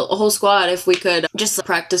the whole squad, if we could just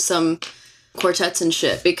practice some quartets and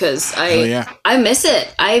shit, because I miss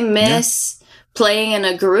it. I miss playing in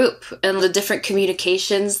a group and the different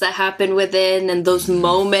communications that happen within and those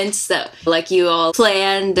moments that like you all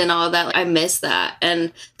planned and all that. I miss that.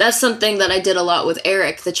 And that's something that I did a lot with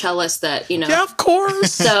Eric, the cellist that, Yeah, of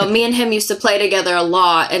course. So me and him used to play together a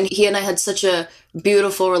lot, and he and I had such a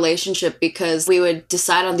beautiful relationship because we would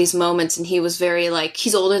decide on these moments, and he was very like,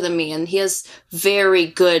 he's older than me and he has very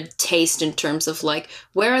good taste in terms of like,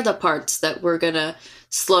 where are the parts that we're gonna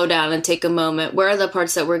slow down and take a moment? Where are the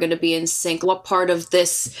parts that we're going to be in sync? What part of this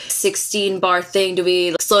 16 bar thing do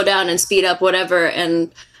we like, slow down and speed up, whatever?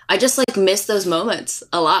 And I just like miss those moments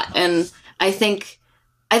a lot. And I think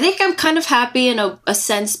I'm kind of happy in a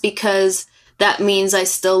sense because that means I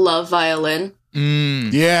still love violin.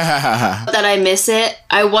 Yeah. That I miss it.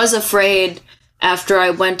 I was afraid after I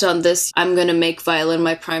went on this, I'm going to make violin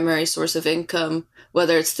my primary source of income,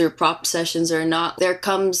 whether it's through prop sessions or not. There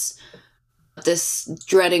comes this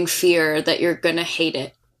dreading fear that you're gonna hate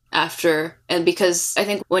it after. And because I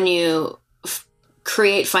think when you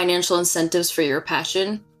create financial incentives for your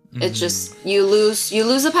passion, it just you lose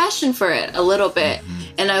the passion for it a little bit.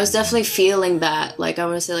 And I was definitely feeling that, like I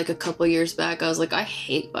want to say like a couple years back, I was like, I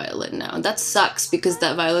hate violin now, and that sucks because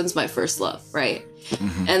that violin's my first love, right?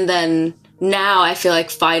 And then now I feel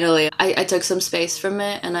like finally I took some space from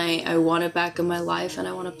it, and I want it back in my life, and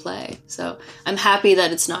I want to play. So I'm happy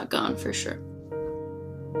that it's not gone, for sure.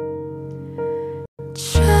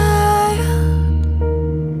 Child,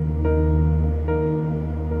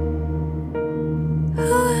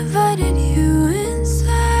 who invited you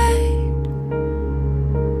inside?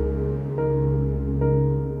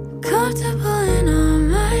 Comfortable in all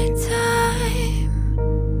my time.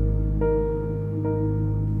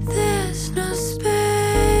 There's no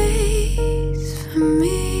space for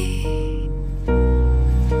me.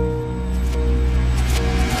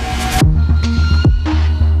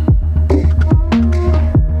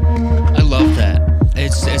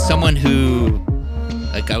 As someone who,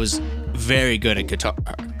 like, I was very good at guitar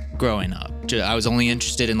growing up. I was only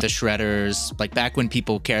interested in the shredders, like back when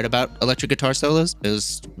people cared about electric guitar solos. It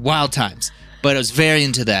was wild times, but I was very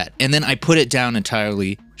into that. And then I put it down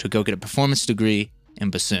entirely to go get a performance degree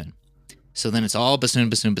in bassoon. So then it's all bassoon,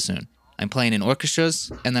 bassoon, bassoon. I'm playing in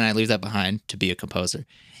orchestras, and then I leave that behind to be a composer.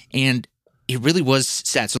 And it really was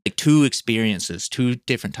sad. So like two experiences, two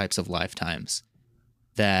different types of lifetimes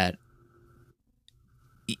that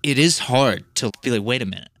it is hard to be like, wait a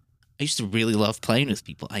minute. I used to really love playing with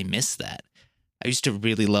people. I miss that. I used to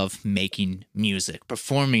really love making music,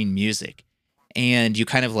 performing music. And you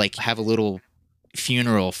kind of like have a little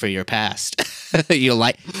funeral for your past. you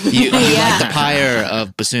light the pyre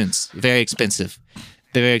of bassoons. Very expensive.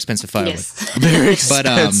 Very expensive firewood. Yes. Very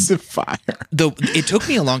expensive fire. It took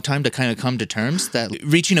me a long time to kind of come to terms that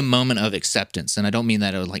reaching a moment of acceptance, and I don't mean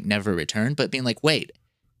that it would like never return, but being like, wait,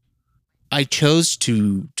 I chose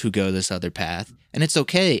to go this other path, and it's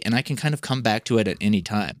okay, and I can kind of come back to it at any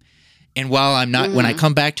time. And while I'm not, when I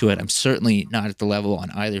come back to it, I'm certainly not at the level on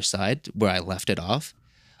either side where I left it off.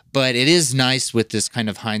 But it is nice with this kind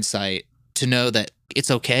of hindsight to know that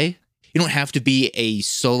it's okay. You don't have to be a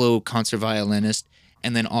solo concert violinist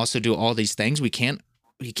and then also do all these things. We can't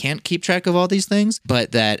keep track of all these things,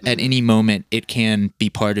 but that at any moment it can be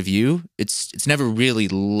part of you. It's never really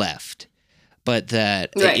left. But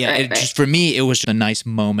that, just for me, it was just a nice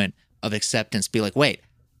moment of acceptance. Be like, wait,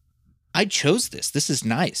 I chose this. This is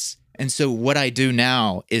nice. And so what I do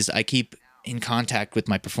now is I keep in contact with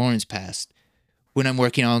my performance past when I'm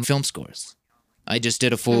working on film scores. I just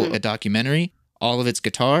did a documentary. All of it's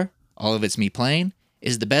guitar. All of it's me playing.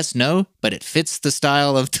 Is the best? No, but it fits the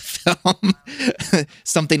style of the film.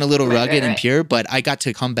 Something a little rugged and pure, but I got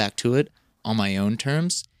to come back to it on my own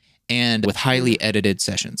terms and with highly edited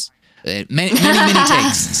sessions. Many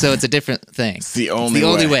takes, so it's a different thing. It's the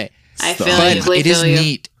only way. I feel but it is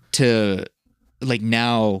neat to, like,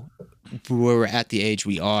 now where we're at the age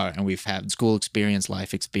we are and we've had school experience,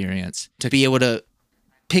 life experience, to be able to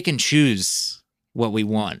pick and choose what we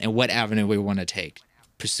want and what avenue we want to take,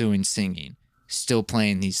 pursuing singing, still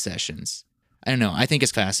playing these sessions. I don't know. I think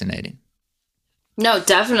it's fascinating. No,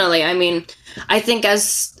 definitely. I mean, I think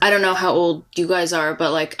I don't know how old you guys are,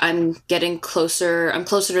 but like I'm closer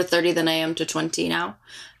to 30 than I am to 20 now.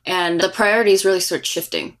 And the priorities really start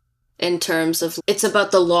shifting in terms of it's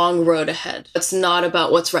about the long road ahead. It's not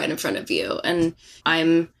about what's right in front of you. And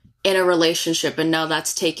I'm in a relationship, and now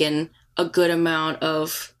that's taken a good amount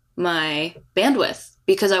of my bandwidth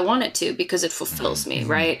because I want it to, because it fulfills me,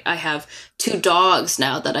 right? I have 2 dogs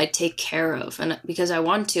now that I take care of, and because I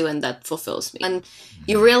want to, and that fulfills me. And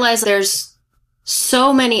you realize there's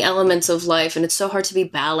so many elements of life, and it's so hard to be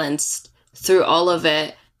balanced through all of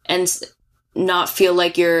it and not feel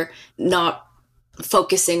like you're not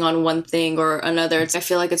focusing on one thing or another. I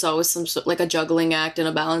feel like it's always some sort like a juggling act and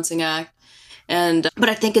a balancing act. And but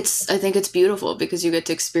I think it's beautiful because you get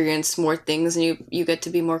to experience more things and you get to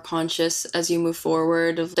be more conscious as you move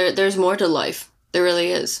forward. There's more to life. There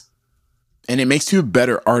really is. And it makes you a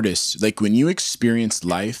better artist. Like when you experience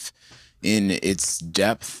life in its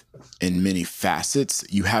depth and many facets,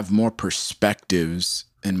 you have more perspectives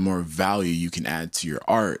and more value you can add to your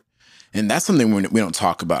art. And that's something we don't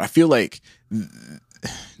talk about. I feel like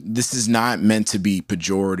this is not meant to be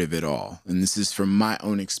pejorative at all. And this is from my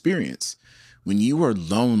own experience. When you are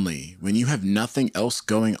lonely, when you have nothing else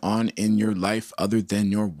going on in your life other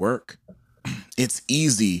than your work, it's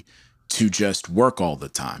easy to just work all the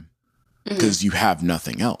time because you have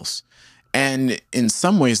nothing else. And in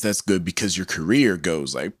some ways that's good because your career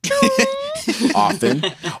goes like often,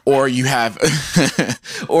 or you have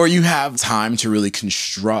time to really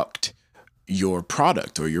construct your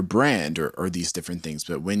product or your brand or these different things.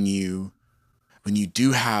 But when you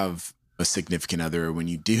do have a significant other, when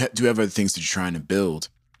you do have other things that you're trying to build,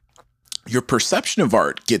 your perception of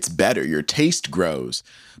art gets better, your taste grows,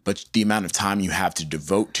 but the amount of time you have to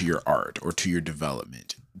devote to your art or to your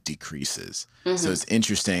development decreases. So it's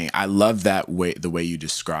interesting. I love the way you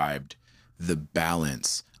described the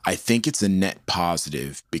balance. I think it's a net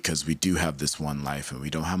positive because we do have this one life and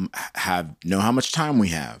we don't know how much time we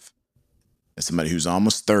have. As somebody who's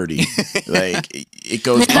almost 30, like it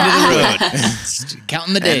goes End of the road.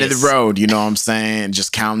 Counting the days. End of the road, you know what I'm saying?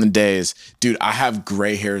 Just counting the days. Dude, I have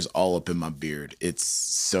gray hairs all up in my beard. It's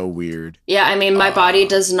so weird. Yeah, I mean, my body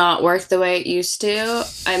does not work the way it used to.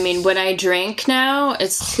 I mean, when I drink now,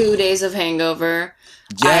 it's 2 days of hangover.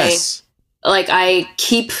 Yes. I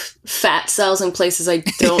keep fat cells in places I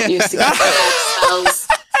don't used to keep fat cells.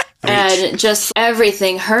 And just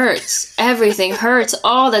everything hurts. Everything hurts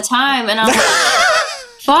all the time. And I'm like,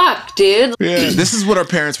 fuck, dude. Yeah, this is what our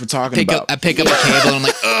parents were talking about. I pick up a cable and I'm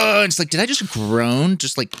like, oh, it's like, did I just groan?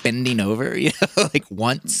 Just like bending over, like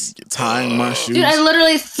once? Tying my shoes. Dude, I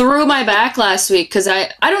literally threw my back last week because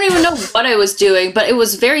I don't even know what I was doing, but it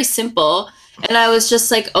was very simple. And I was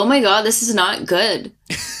just like, oh my God, this is not good.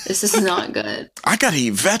 This is not good. I gotta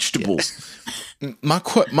eat vegetables. My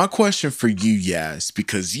question for you, Yaz,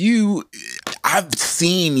 because I've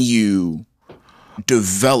seen you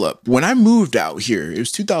develop. When I moved out here, it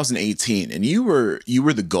was 2018, and you were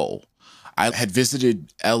the goal. I had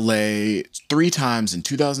visited LA 3 times in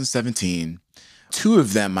 2017. 2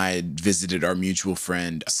 of them I had visited our mutual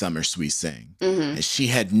friend, Summer Sweet Sing. And she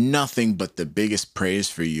had nothing but the biggest praise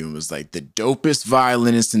for you and was like, the dopest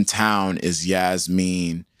violinist in town is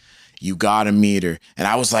Yasmine. You gotta meet her. And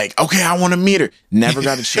I was like, okay, I want to meet her. Never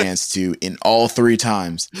got a chance to in all 3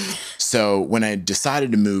 times. So when I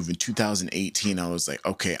decided to move in 2018, I was like,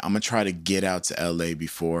 okay, I'm gonna try to get out to LA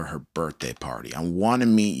before her birthday party. I want to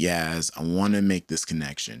meet Yaz. I want to make this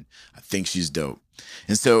connection. I think she's dope.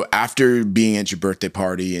 And so after being at your birthday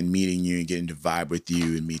party and meeting you and getting to vibe with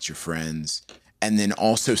you and meet your friends, and then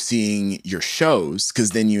also seeing your shows,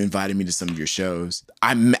 because then you invited me to some of your shows.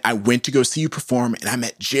 I went to go see you perform, and I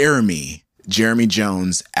met Jeremy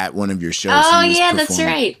Jones at one of your shows. Oh, yeah, that's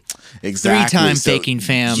right. Exactly. 3-time faking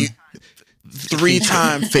fam.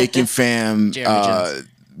 3-time faking fam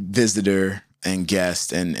visitor and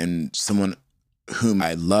guest and someone whom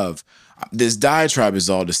I love. This diatribe is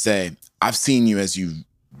all to say, I've seen you as you've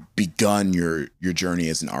begun your journey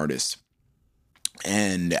as an artist.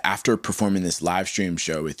 And after performing this live stream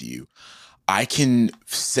show with you, I can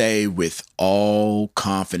say with all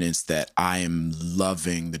confidence that I am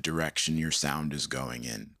loving the direction your sound is going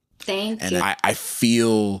in. Thank you. And I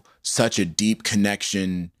feel such a deep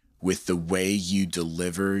connection with the way you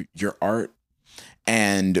deliver your art.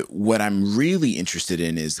 And what I'm really interested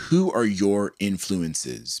in is, who are your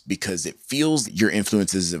influences? Because it feels your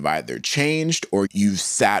influences have either changed or you've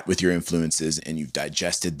sat with your influences and you've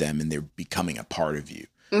digested them and they're becoming a part of you.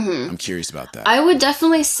 I'm curious about that. I would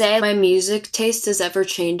definitely say my music taste is ever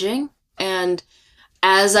changing. And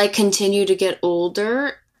as I continue to get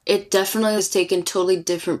older, it definitely has taken totally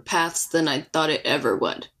different paths than I thought it ever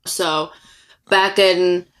would. So back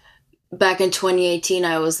in 2018,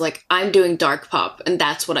 I was like, I'm doing dark pop, and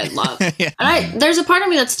that's what I love. Yeah. And there's a part of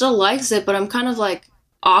me that still likes it, but I'm kind of like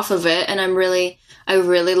off of it, and I really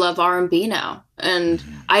love R&B now. And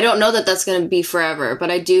I don't know that that's going to be forever, but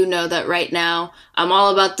I do know that right now I'm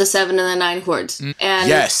all about the 7 and the 9 chords. And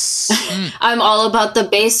yes. I'm all about the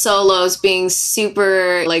bass solos being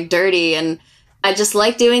super like dirty, and I just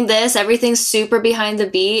like doing this. Everything's super behind the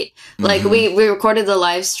beat. Like we recorded the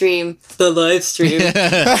live stream. The live stream.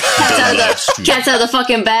 Cat's out of the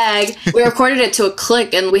fucking bag. We recorded it to a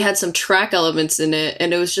click and we had some track elements in it.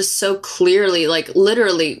 And it was just so clearly, like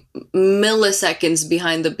literally milliseconds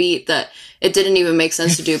behind the beat that it didn't even make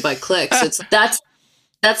sense to do by clicks. That's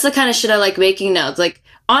the kind of shit I like making now. It's like,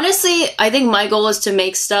 honestly, I think my goal is to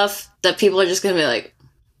make stuff that people are just going to be like,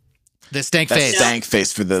 the stank That face. stank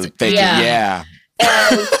face for the fake. Yeah.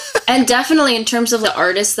 Yeah. And definitely in terms of the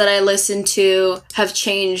artists that I listen to have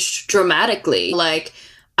changed dramatically. Like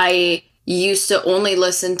I used to only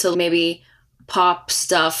listen to maybe pop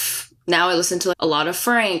stuff. Now I listen to a lot of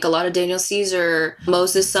Frank, a lot of Daniel Caesar,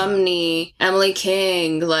 Moses Sumney, Emily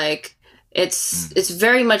King. Like it's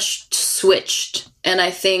very much switched. And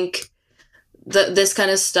I think this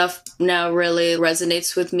kind of stuff now really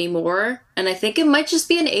resonates with me more. And I think it might just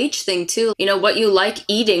be an age thing too. You know, what you like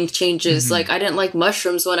eating changes. Like I didn't like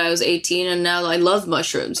mushrooms when I was 18 and now I love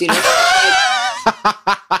mushrooms, you know?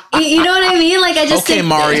 You know what I mean? Like I just Okay, think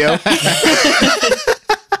Mario.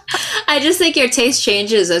 I just think your taste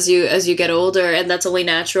changes as you get older, and that's only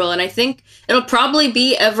natural. And I think it'll probably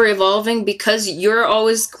be ever evolving because you're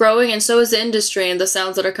always growing, and so is the industry and the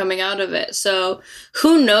sounds that are coming out of it. So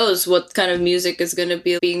who knows what kind of music is going to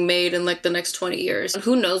be being made in like the next 20 years?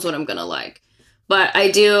 Who knows what I'm going to like? But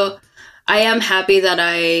I am happy that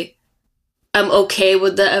I'm okay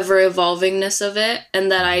with the ever evolvingness of it,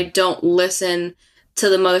 and that I don't listen to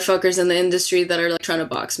the motherfuckers in the industry that are like trying to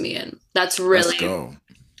box me in. That's really. Let's go.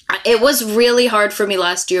 It was really hard for me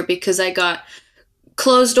last year because I got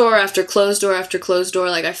closed door after closed door after closed door.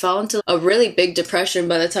 Like I fell into a really big depression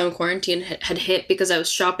by the time quarantine had hit because I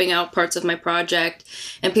was shopping out parts of my project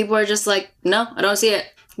and people were just like, no, I don't see it.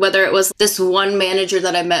 Whether it was this one manager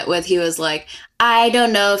that I met with, he was like, I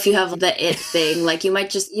don't know if you have the it thing. Like you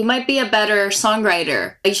might be a better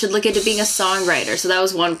songwriter. You should look into being a songwriter. So that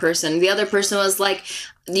was one person. The other person was like,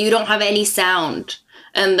 you don't have any sound.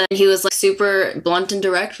 And then he was like super blunt and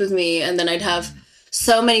direct with me. And then I'd have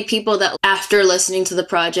so many people that after listening to the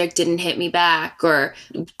project didn't hit me back or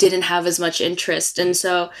didn't have as much interest. And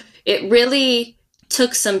so it really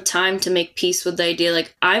took some time to make peace with the idea,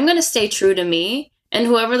 like, I'm going to stay true to me. And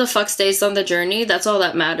whoever the fuck stays on the journey, that's all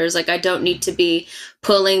that matters. Like, I don't need to be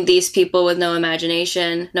pulling these people with no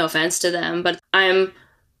imagination. No offense to them. But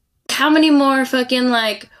how many more fucking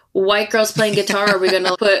like white girls playing guitar are we going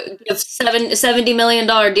to give $70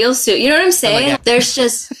 million deals to? You know what I'm saying? There's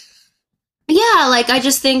just, yeah, like I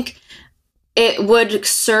just think it would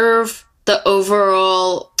serve the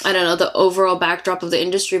overall, I don't know, the overall backdrop of the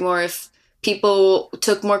industry more if people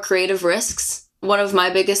took more creative risks. One of my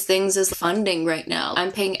biggest things is funding right now.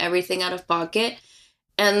 I'm paying everything out of pocket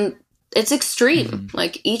and it's extreme.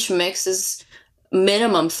 Like each mix is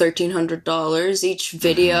minimum $1,300. Each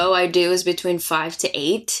video I do is between 5 to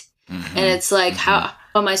 8. And it's like, how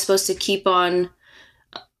am I supposed to keep on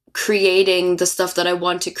creating the stuff that I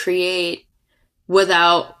want to create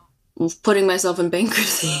without putting myself in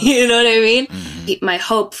bankruptcy? You know what I mean? My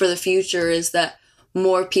hope for the future is that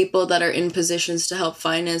more people that are in positions to help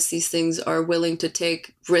finance these things are willing to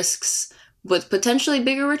take risks with potentially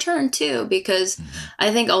bigger return too, because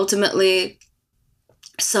I think ultimately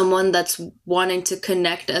someone that's wanting to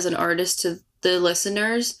connect as an artist to the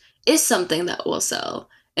listeners is something that will sell.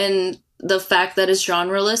 And the fact that it's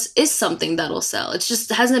genreless is something that'll sell. It just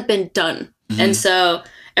hasn't been done. And so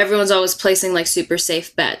everyone's always placing like super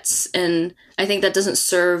safe bets. And I think that doesn't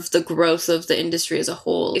serve the growth of the industry as a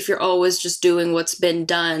whole. If you're always just doing what's been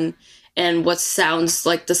done and what sounds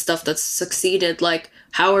like the stuff that's succeeded, like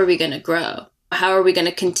how are we going to grow? How are we going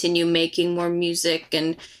to continue making more music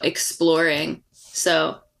and exploring?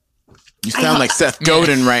 So you sound like Seth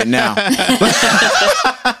Godin right now.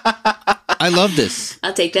 I love this.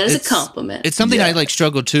 I'll take that as a compliment. It's something I like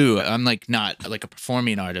struggle too. I'm like not like a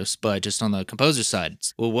performing artist, but just on the composer side.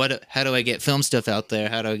 Well, how do I get film stuff out there?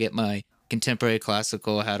 How do I get my contemporary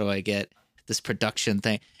classical? How do I get this production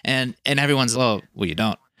thing? And everyone's, well, you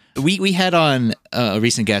don't. We had on a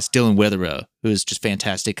recent guest, Dylan Witherow, who is just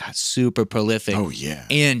fantastic, super prolific. Oh yeah.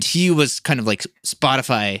 And he was kind of like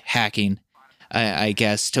Spotify hacking, I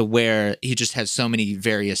guess, to where he just has so many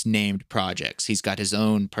various named projects. He's got his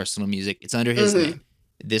own personal music. It's under his name.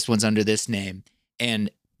 This one's under this name. And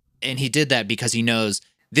he did that because he knows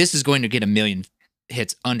this is going to get 1 million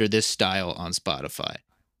hits under this style on Spotify.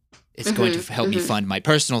 It's going to help me fund my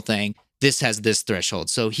personal thing. This has this threshold.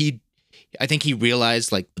 So I think he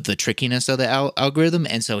realized like the trickiness of the algorithm.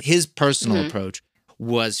 And so his personal approach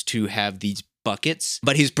was to have these buckets,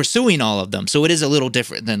 but he's pursuing all of them. So it is a little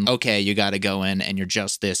different than, okay, you got to go in and you're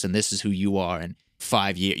just this and this is who you are. And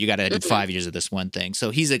 5 years. You got to do 5 years of this one thing.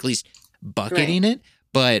 So he's at least bucketing it.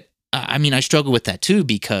 But I mean, I struggle with that too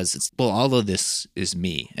because it's, well, all of this is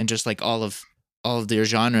me, and just like all of their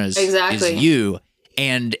genres Exactly. is you.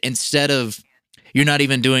 And instead of, you're not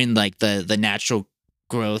even doing like the natural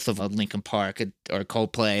growth of a Linkin Park or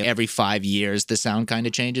Coldplay every 5 years, the sound kind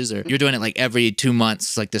of changes, or you're doing it like every 2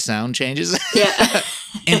 months, like the sound changes. Yeah.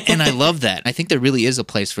 and I love that. I think there really is a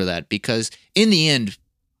place for that because in the end,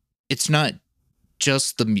 it's not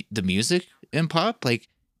just the music in pop, like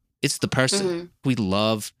it's the person. We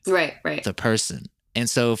love Right. the person. And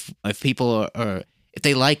so if people are if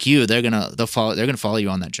they like you, they're gonna follow you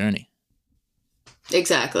on that journey.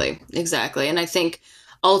 Exactly. And I think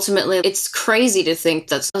ultimately it's crazy to think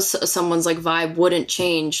that someone's like vibe wouldn't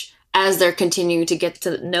change as they're continuing to get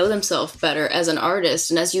to know themselves better as an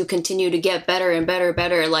artist. And as you continue to get better and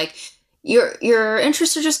better, like your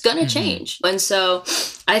interests are just gonna change. And so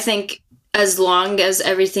I think as long as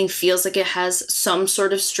everything feels like it has some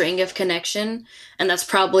sort of string of connection, and that's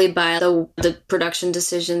probably by the production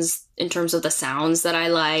decisions in terms of the sounds that I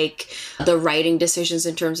like, the writing decisions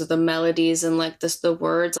in terms of the melodies and like the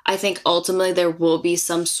words, I think ultimately there will be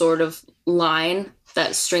some sort of line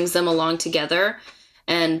that strings them along together,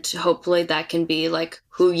 and hopefully that can be like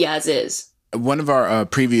who Yaz is. One of our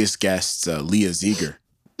previous guests, Leah Ziegler.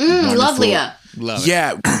 Love Leah. Love it.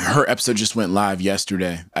 Yeah, her episode just went live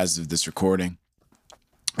yesterday as of this recording.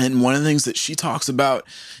 And one of the things that she talks about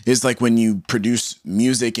is like when you produce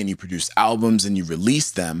music and you produce albums and you release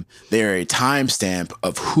them, they're a timestamp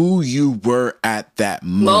of who you were at that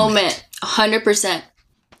moment. 100%.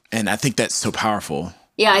 And I think that's so powerful.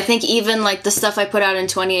 Yeah, I think even like the stuff I put out in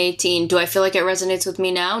 2018, do I feel like it resonates with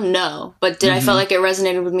me now? No. But did I feel like it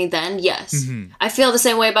resonated with me then? Yes. I feel the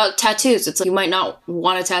same way about tattoos. It's like you might not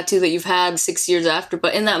want a tattoo that you've had 6 years after,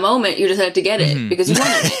 but in that moment, you just had to get it because you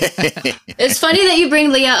wanted it. It's funny that you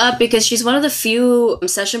bring Leah up because she's one of the few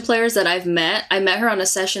session players that I've met. I met her on a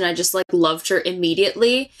session. I just like loved her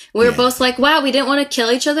immediately. We were both like, wow, we didn't want to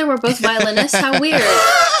kill each other. We're both violinists. How weird,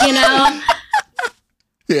 you know?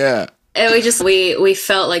 Yeah. And we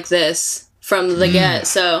felt like this from the get.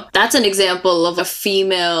 So that's an example of a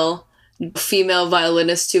female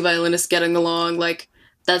violinist, two violinists getting along. Like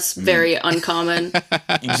that's very uncommon.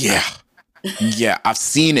 Yeah. Yeah. I've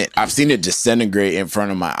seen it disintegrate in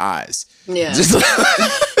front of my eyes. Yeah.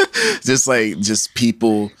 Just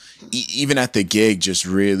people, even at the gig, just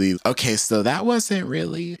really, okay, so that wasn't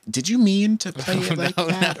really, did you mean to play it like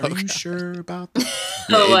that? Are you sure about that?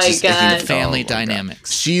 Oh my God. Family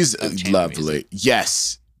dynamics. She's lovely. Music.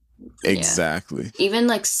 Yes, exactly. Even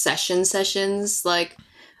like sessions, like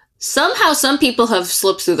somehow some people have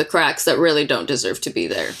slipped through the cracks that really don't deserve to be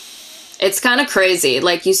there. It's kind of crazy.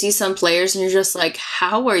 Like you see some players and you're just like,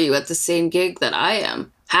 how are you at the same gig that I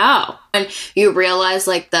am? How? And you realize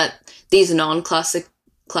like that these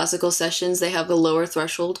classical sessions, they have a lower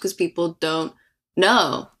threshold because people don't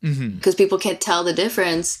know, because people can't tell the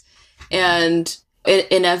difference. And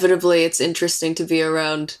inevitably it's interesting to be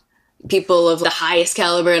around people of the highest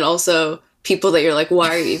caliber and also people that you're like, why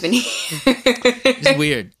are you even here? It's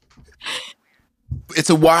weird. It's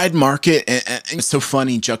a wide market, and it's so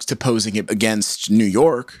funny juxtaposing it against New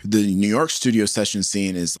York. The New York studio session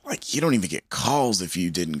scene is like, you don't even get calls if you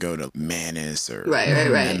didn't go to Manus or Right.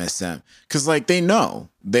 MSM. Because like they know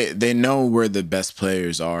where the best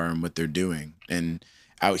players are and what they're doing. And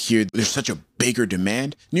out here, there's such a bigger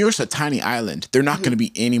demand. New York's a tiny island. There are not going to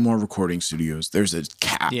be any more recording studios. There's a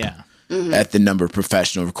cap. Yeah. At the number of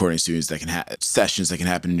professional recording studios that can have sessions that can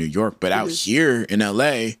happen in New York. But out here in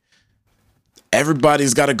LA,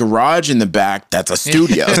 everybody's got a garage in the back that's a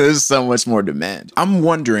studio. There's so much more demand. I'm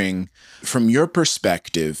wondering, from your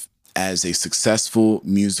perspective as a successful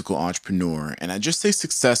musical entrepreneur, and I just say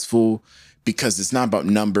successful because it's not about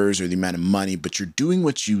numbers or the amount of money, but you're doing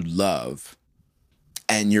what you love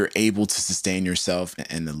and you're able to sustain yourself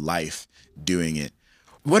and the life doing it.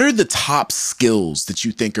 What are the top skills that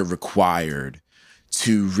you think are required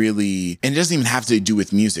to really, and it doesn't even have to do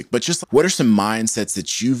with music, but just what are some mindsets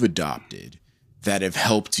that you've adopted that have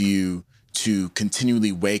helped you to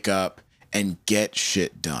continually wake up and get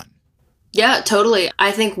shit done? Yeah, totally.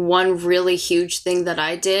 I think one really huge thing that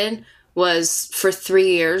I did was for 3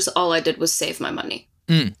 years, all I did was save my money.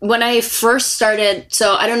 When I first started,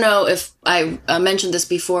 so I don't know if I mentioned this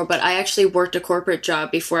before, but I actually worked a corporate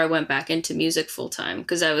job before I went back into music full time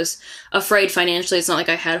because I was afraid financially. It's not like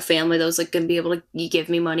I had a family that was like going to be able to give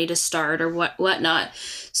me money to start or whatnot.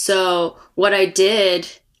 So what I did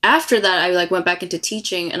after that, I like went back into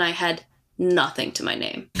teaching and I had nothing to my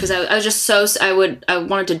name because I was just I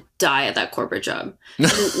wanted to die at that corporate job.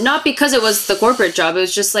 Not because it was the corporate job. It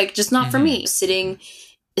was just like, just not for me.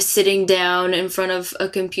 Sitting down in front of a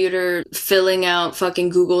computer, filling out fucking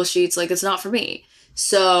Google Sheets. Like, it's not for me.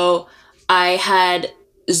 So I had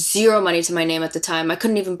zero money to my name at the time. I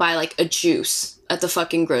couldn't even buy like a juice at the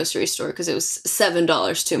fucking grocery store because it was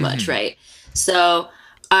 $7 too much, right? So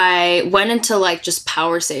I went into like just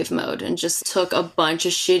power save mode and just took a bunch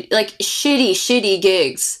of shitty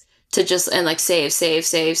gigs to just, and like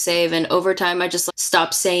save. And over time, I just like,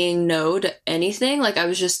 stopped saying no to anything. Like I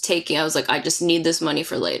was like, I just need this money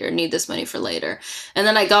for later. And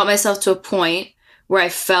then I got myself to a point where I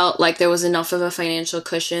felt like there was enough of a financial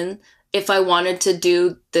cushion. If I wanted to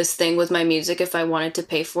do this thing with my music, if I wanted to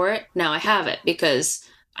pay for it, now I have it because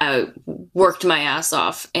I worked my ass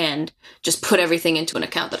off and just put everything into an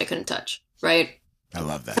account that I couldn't touch, right? I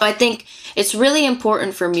love that. So I think it's really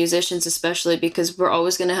important for musicians, especially because we're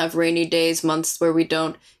always going to have rainy days, months where we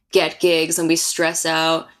don't get gigs and we stress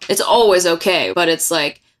out. It's always okay, but it's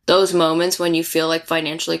like those moments when you feel like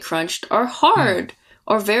financially crunched are hard.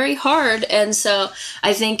 Or very hard. And so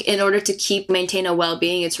I think in order to maintain a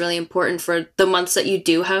well-being, it's really important for the months that you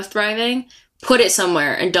do have thriving, put it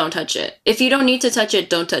somewhere and don't touch it. If you don't need to touch it,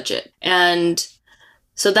 don't touch it. And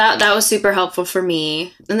so that was super helpful for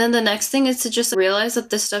me. And then the next thing is to just realize that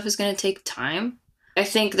this stuff is going to take time. I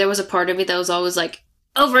think there was a part of me that was always like,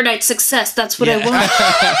 overnight success, that's what I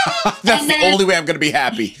want. That's the only way I'm going to be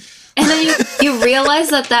happy. And then you realize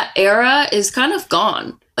that era is kind of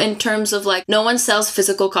gone. In terms of like, no one sells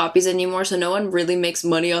physical copies anymore, so no one really makes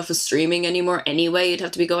money off of streaming anymore anyway. You'd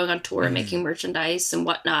have to be going on tour and making merchandise and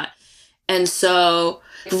whatnot. And so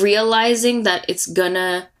realizing that it's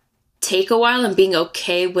gonna take a while and being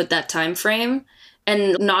okay with that time frame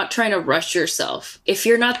and not trying to rush yourself. If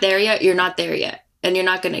you're not there yet, you're not there yet. And you're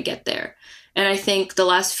not gonna get there. And I think the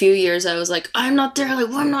last few years I was like, I'm not there,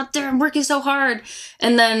 I'm working so hard.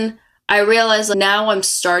 And then I realized like, now I'm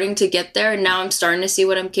starting to get there. And now I'm starting to see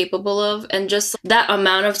what I'm capable of. And just that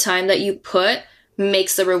amount of time that you put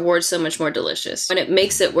makes the reward so much more delicious. And it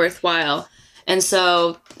makes it worthwhile. And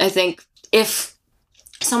so I think if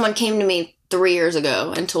someone came to me 3 years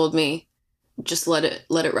ago and told me, just let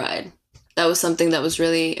it ride. That was something that was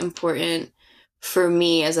really important for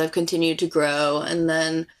me as I've continued to grow. And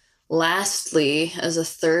then lastly, as a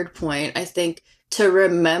third point, I think to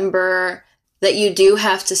remember that you do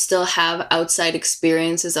have to still have outside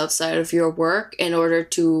experiences outside of your work in order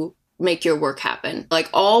to make your work happen. Like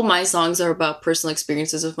all my songs are about personal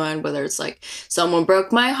experiences of mine, whether it's like someone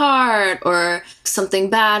broke my heart or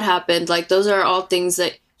something bad happened. Like those are all things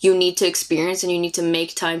that you need to experience and you need to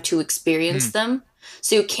make time to experience them.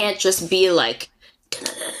 So you can't just be like,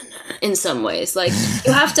 in some ways, like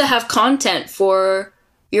you have to have content for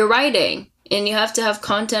your writing and you have to have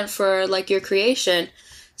content for like your creation.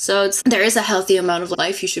 So there is a healthy amount of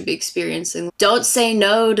life you should be experiencing. Don't say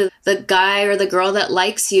no to the guy or the girl that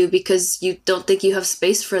likes you because you don't think you have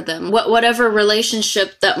space for them. Whatever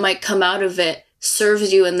relationship that might come out of it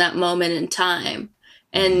serves you in that moment in time.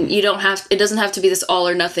 And it doesn't have to be this all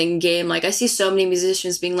or nothing game. Like I see so many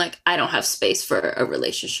musicians being like, I don't have space for a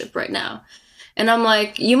relationship right now. And I'm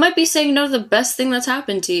like, you might be saying no to the best thing that's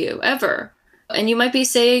happened to you ever. And you might be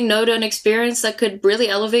saying no to an experience that could really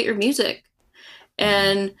elevate your music.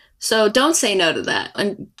 And so don't say no to that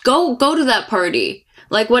and go to that party,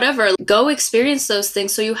 like whatever, go experience those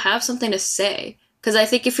things so you have something to say. Because I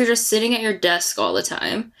think if you're just sitting at your desk all the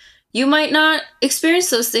time, you might not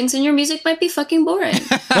experience those things and your music might be fucking boring.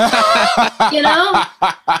 You know?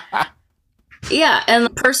 Yeah,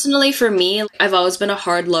 and personally for me, I've always been a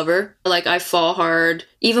hard lover. Like I fall hard,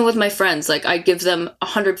 even with my friends. Like I give them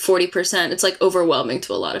 140%. It's like overwhelming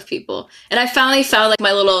to a lot of people. And I finally found like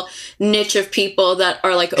my little niche of people that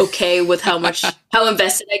are like okay with how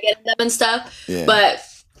invested I get in them and stuff. Yeah. But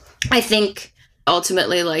I think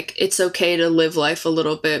ultimately like it's okay to live life a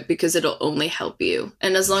little bit because it'll only help you.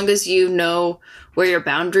 And as long as you know where your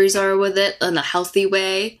boundaries are with it in a healthy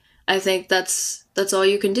way, I think that's all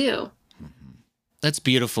you can do. That's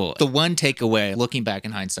beautiful. The one takeaway, looking back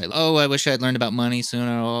in hindsight, oh, I wish I'd learned about money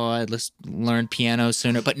sooner. Oh, I'd learned piano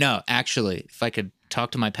sooner. But no, actually, if I could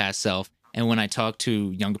talk to my past self, and when I talk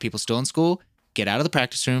to younger people still in school, get out of the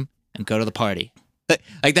practice room and go to the party.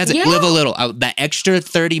 Like that's it. Live a little. That extra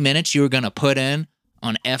 30 minutes you were going to put in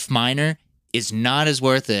on F minor is not as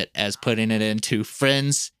worth it as putting it into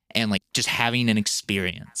friends and like just having an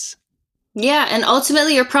experience. Yeah, and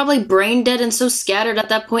ultimately you're probably brain dead and so scattered at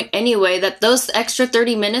that point anyway that those extra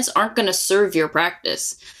 30 minutes aren't going to serve your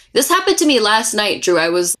practice. This happened to me last night, Drew. I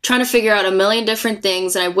was trying to figure out a million different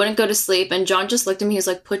things and I wouldn't go to sleep. And John just looked at me. He was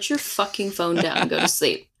like, put your fucking phone down and go to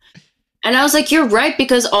sleep. And I was like, you're right,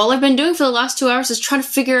 because all I've been doing for the last 2 hours is trying to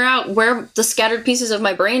figure out where the scattered pieces of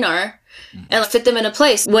my brain are and fit them in a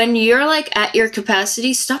place. When you're like at your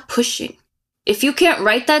capacity, stop pushing. If you can't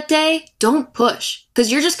write that day, don't push,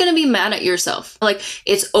 because you're just going to be mad at yourself. Like,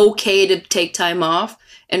 it's okay to take time off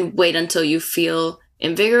and wait until you feel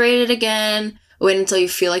invigorated again. Wait until you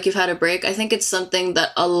feel like you've had a break. I think it's something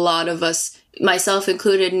that a lot of us, myself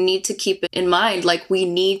included, need to keep in mind. Like, we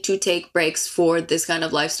need to take breaks for this kind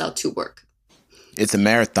of lifestyle to work. It's a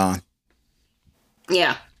marathon.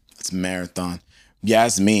 Yeah. It's a marathon.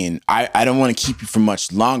 Yasmin, I don't want to keep you for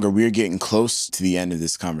much longer. We're getting close to the end of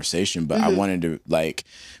this conversation, but I wanted to like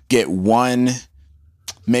get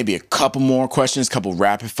maybe a couple more questions, couple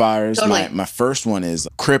rapid fires. Totally. My first one is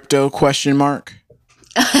crypto ?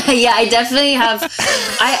 Yeah, I definitely have.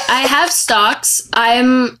 I have stocks.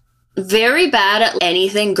 I'm very bad at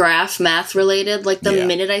anything graph math related. Like the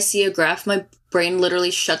minute I see a graph, my brain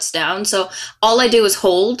literally shuts down. So all I do is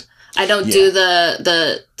hold. I don't do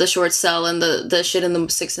the short sell and the shit in the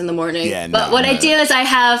 6 a.m. But what I do is I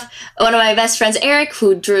have one of my best friends, Eric,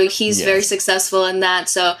 who Drew, he's very successful in that.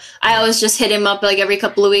 So I always just hit him up like every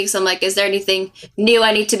couple of weeks. I'm like, is there anything new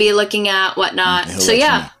I need to be looking at, whatnot? So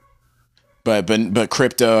yeah. But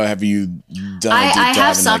crypto, have you done? I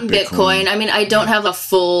have some like Bitcoin. I mean, I don't have a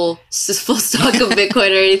full stock of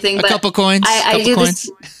Bitcoin or anything. But a couple coins. I do coins.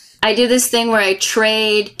 I do this thing where I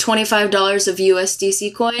trade $25 of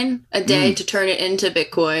USDC coin a day to turn it into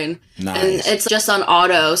Bitcoin. Nice. And it's just on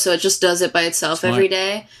auto, so it just does it by itself every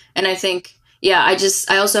day. And I think, I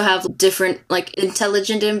also have different like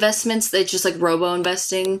intelligent investments. They just like robo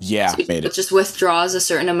investing. Yeah, so it just withdraws a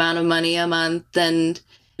certain amount of money a month and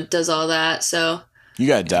does all that. So you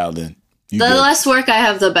got dialed in. The less work I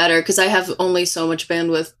have, the better, because I have only so much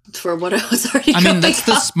bandwidth for what I was already doing. I mean, that's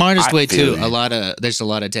the smartest way too. There's a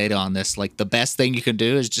lot of data on this. Like the best thing you can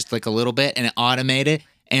do is just like a little bit and automate it.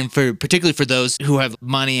 And particularly for those who have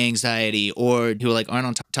money anxiety or who like aren't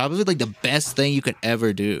on top of it, like the best thing you could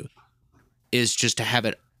ever do is just to have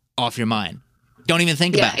it off your mind. Don't even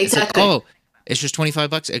think about it. Exactly. It's like, it's just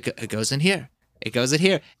 $25. It goes in here. It goes in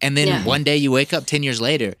here. And then one day you wake up 10 years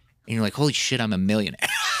later and you're like, holy shit, I'm a millionaire.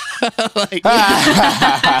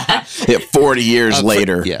 40 years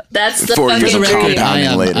later. Yeah. That's the 40 years of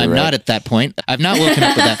compounding later. I'm not at that point. I've not woken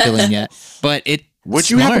up with that feeling yet. But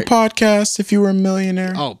would you have a podcast if you were a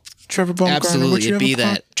millionaire? Oh, Trevor Baumgartner. Absolutely. It'd be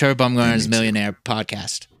that Trevor Baumgartner's Millionaire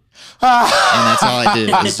podcast. And that's all I do.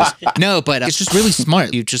 But it's just really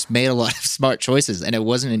smart. You've just made a lot of smart choices, and it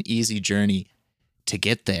wasn't an easy journey to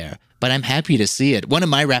get there. But I'm happy to see it. One of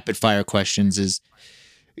my rapid fire questions is,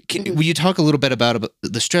 will you talk a little bit about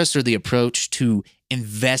the stress or the approach to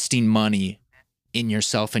investing money in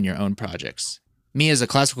yourself and your own projects? Me as a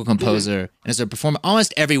classical composer and as a performer,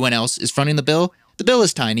 almost everyone else is fronting the bill. The bill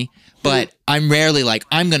is tiny, but I'm rarely like,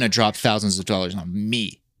 I'm going to drop thousands of dollars on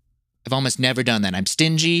me. I've almost never done that. I'm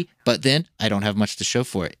stingy, but then I don't have much to show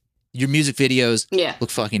for it. Your music videos look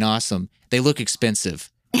fucking awesome. They look expensive.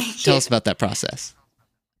 Tell us about that process.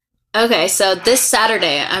 Okay, so this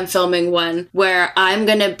Saturday, I'm filming one where I'm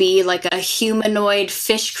going to be like a humanoid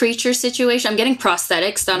fish creature situation. I'm getting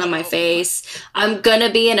prosthetics done on my face. I'm going to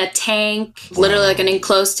be in a tank, literally like an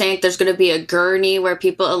enclosed tank. There's going to be a gurney where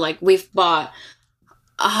people are like, we've bought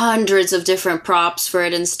hundreds of different props for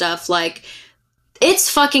it and stuff. Like, it's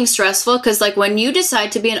fucking stressful because like when you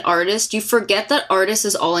decide to be an artist, you forget that artist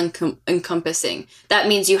is all encompassing. That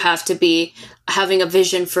means you have to be having a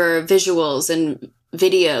vision for visuals and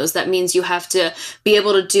videos. That means you have to be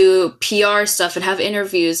able to do PR stuff and have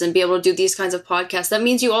interviews and be able to do these kinds of podcasts. That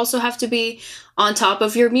means you also have to be on top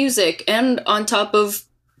of your music and on top of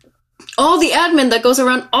all the admin that goes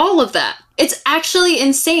around all of that. It's actually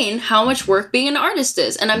insane how much work being an artist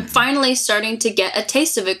is. And I'm finally starting to get a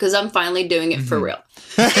taste of it because I'm finally doing it for real.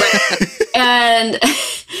 and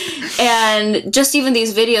just even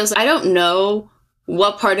these videos, I don't know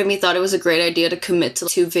what part of me thought it was a great idea to commit to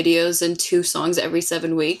 2 videos and 2 songs every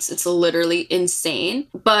 7 weeks. It's literally insane.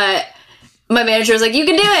 But my manager was like, you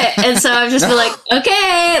can do it. And so I've just been like,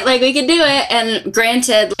 okay, like we can do it. And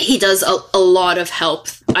granted, he does a lot of help.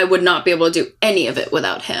 I would not be able to do any of it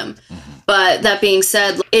without him. But that being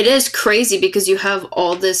said, it is crazy because you have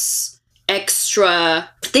all this extra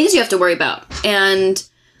things you have to worry about. And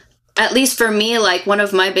at least for me, like one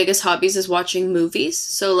of my biggest hobbies is watching movies.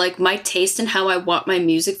 So like my taste in how I want my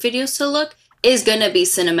music videos to look is going to be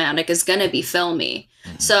cinematic, is going to be filmy.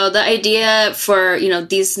 So the idea for,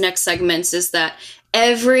 these next segments is that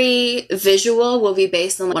every visual will be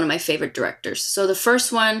based on one of my favorite directors. So the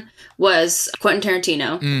first one was Quentin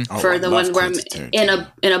Tarantino for the one where I'm in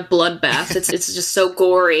a bloodbath. It's just so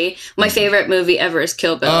gory. My favorite movie ever is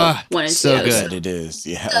Kill Bill 1 and 2. So good. It is.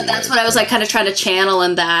 Yeah. So that's what I was like kind of trying to channel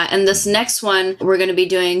in that. And this next one, we're going to be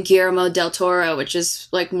doing Guillermo del Toro, which is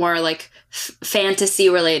like more like fantasy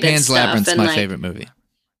related Pan's stuff. Labyrinth's and my like, favorite movie.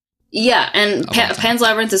 Yeah, and Pan's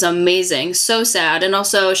Labyrinth is amazing. So sad. And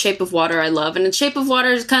also Shape of Water I love. And Shape of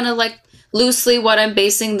Water is kind of like loosely what I'm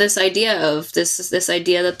basing this idea of. This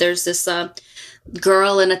idea that there's this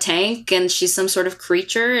girl in a tank and she's some sort of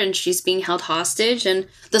creature and she's being held hostage. And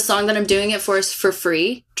the song that I'm doing it for is For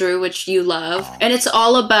Free, Drew, which you love. And it's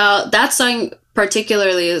all about, that song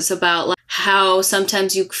particularly is about like how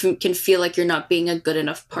sometimes you can feel like you're not being a good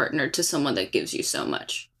enough partner to someone that gives you so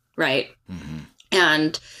much, right?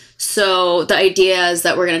 And so the idea is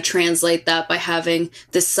that we're going to translate that by having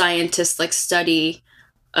this scientist like study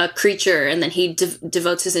a creature, and then he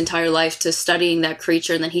devotes his entire life to studying that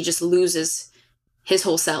creature, and then he just loses his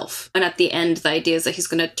whole self. And at the end, the idea is that he's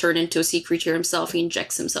going to turn into a sea creature himself. He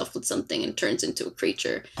injects himself with something and turns into a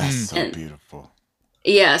creature. That's so beautiful.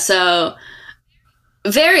 Yeah, so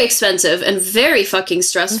very expensive and very fucking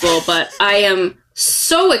stressful, but I am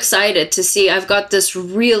so excited to see. I've got this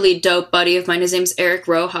really dope buddy of mine. His name's Eric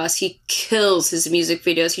Rojas. He kills his music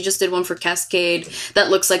videos. He just did one for Cascade that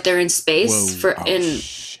looks like they're in space.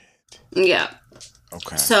 Shit. Yeah.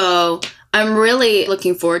 Okay. So I'm really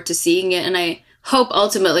looking forward to seeing it, and I hope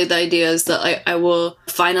ultimately the idea is that I will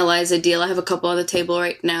finalize a deal. I have a couple on the table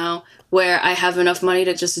right now where I have enough money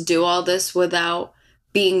to just do all this without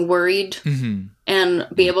being worried and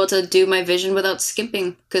be able to do my vision without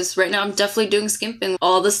skimping. Because right now I'm definitely doing skimping.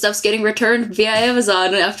 All the stuff's getting returned via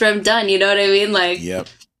Amazon after I'm done. You know what I mean? Like, yep.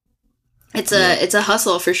 It's a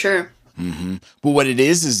hustle for sure. But what it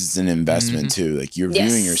is it's an investment too. Like you're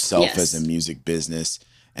viewing yourself as a music business,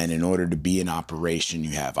 and in order to be an operation,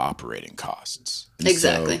 you have operating costs. And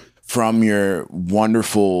exactly. So from your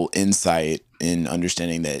wonderful insight in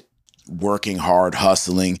understanding that working hard,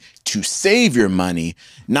 hustling to save your money,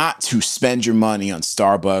 not to spend your money on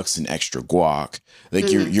Starbucks and extra guac.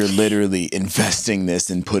 Like you're literally investing this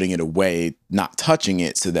and putting it away, not touching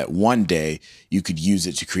it, so that one day you could use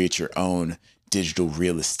it to create your own digital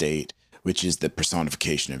real estate, which is the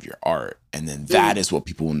personification of your art. And then that is what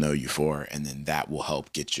people will know you for. And then that will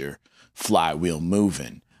help get your flywheel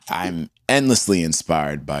moving. I'm endlessly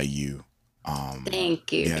inspired by you.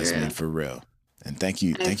 Thank you, Yasmin, Drew. for real. And thank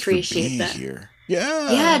you for appreciate being here.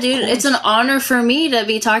 Yeah. Yeah, dude, it's an honor for me to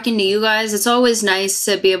be talking to you guys. It's always nice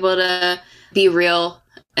to be able to be real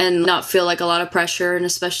and not feel like a lot of pressure. And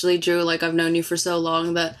especially Drew, like I've known you for so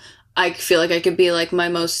long that I feel like I could be like my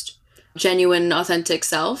most genuine, authentic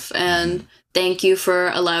self. And thank you for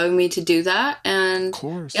allowing me to do that. And Of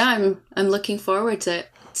course. yeah, I'm looking forward to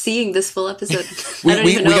seeing this full episode.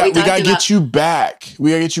 We gotta get you back. We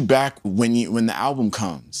gotta get you back when the album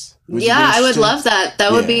comes. Yeah, I would love that.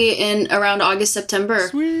 That would be in around August, September.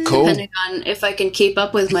 Cool. Depending on if I can keep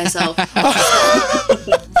up with myself.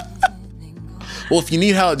 Well, if you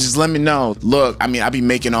need help, just let me know. Look, I mean, I'll be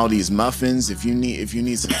making all these muffins. If you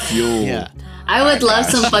need some fuel. I would love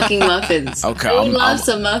some fucking muffins. Okay, I would love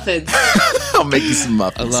some muffins. I'll make you some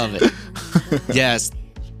muffins. I love it. Yes.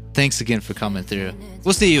 Thanks again for coming through.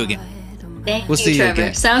 We'll see you again. Thank We'll you, see you Trevor.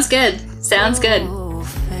 again. Sounds good. Sounds good.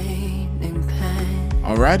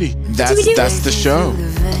 Alrighty, that's the show.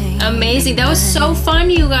 Amazing. That was so fun,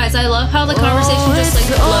 you guys. I love how the conversation just like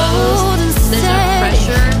flows. There's no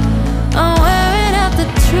pressure.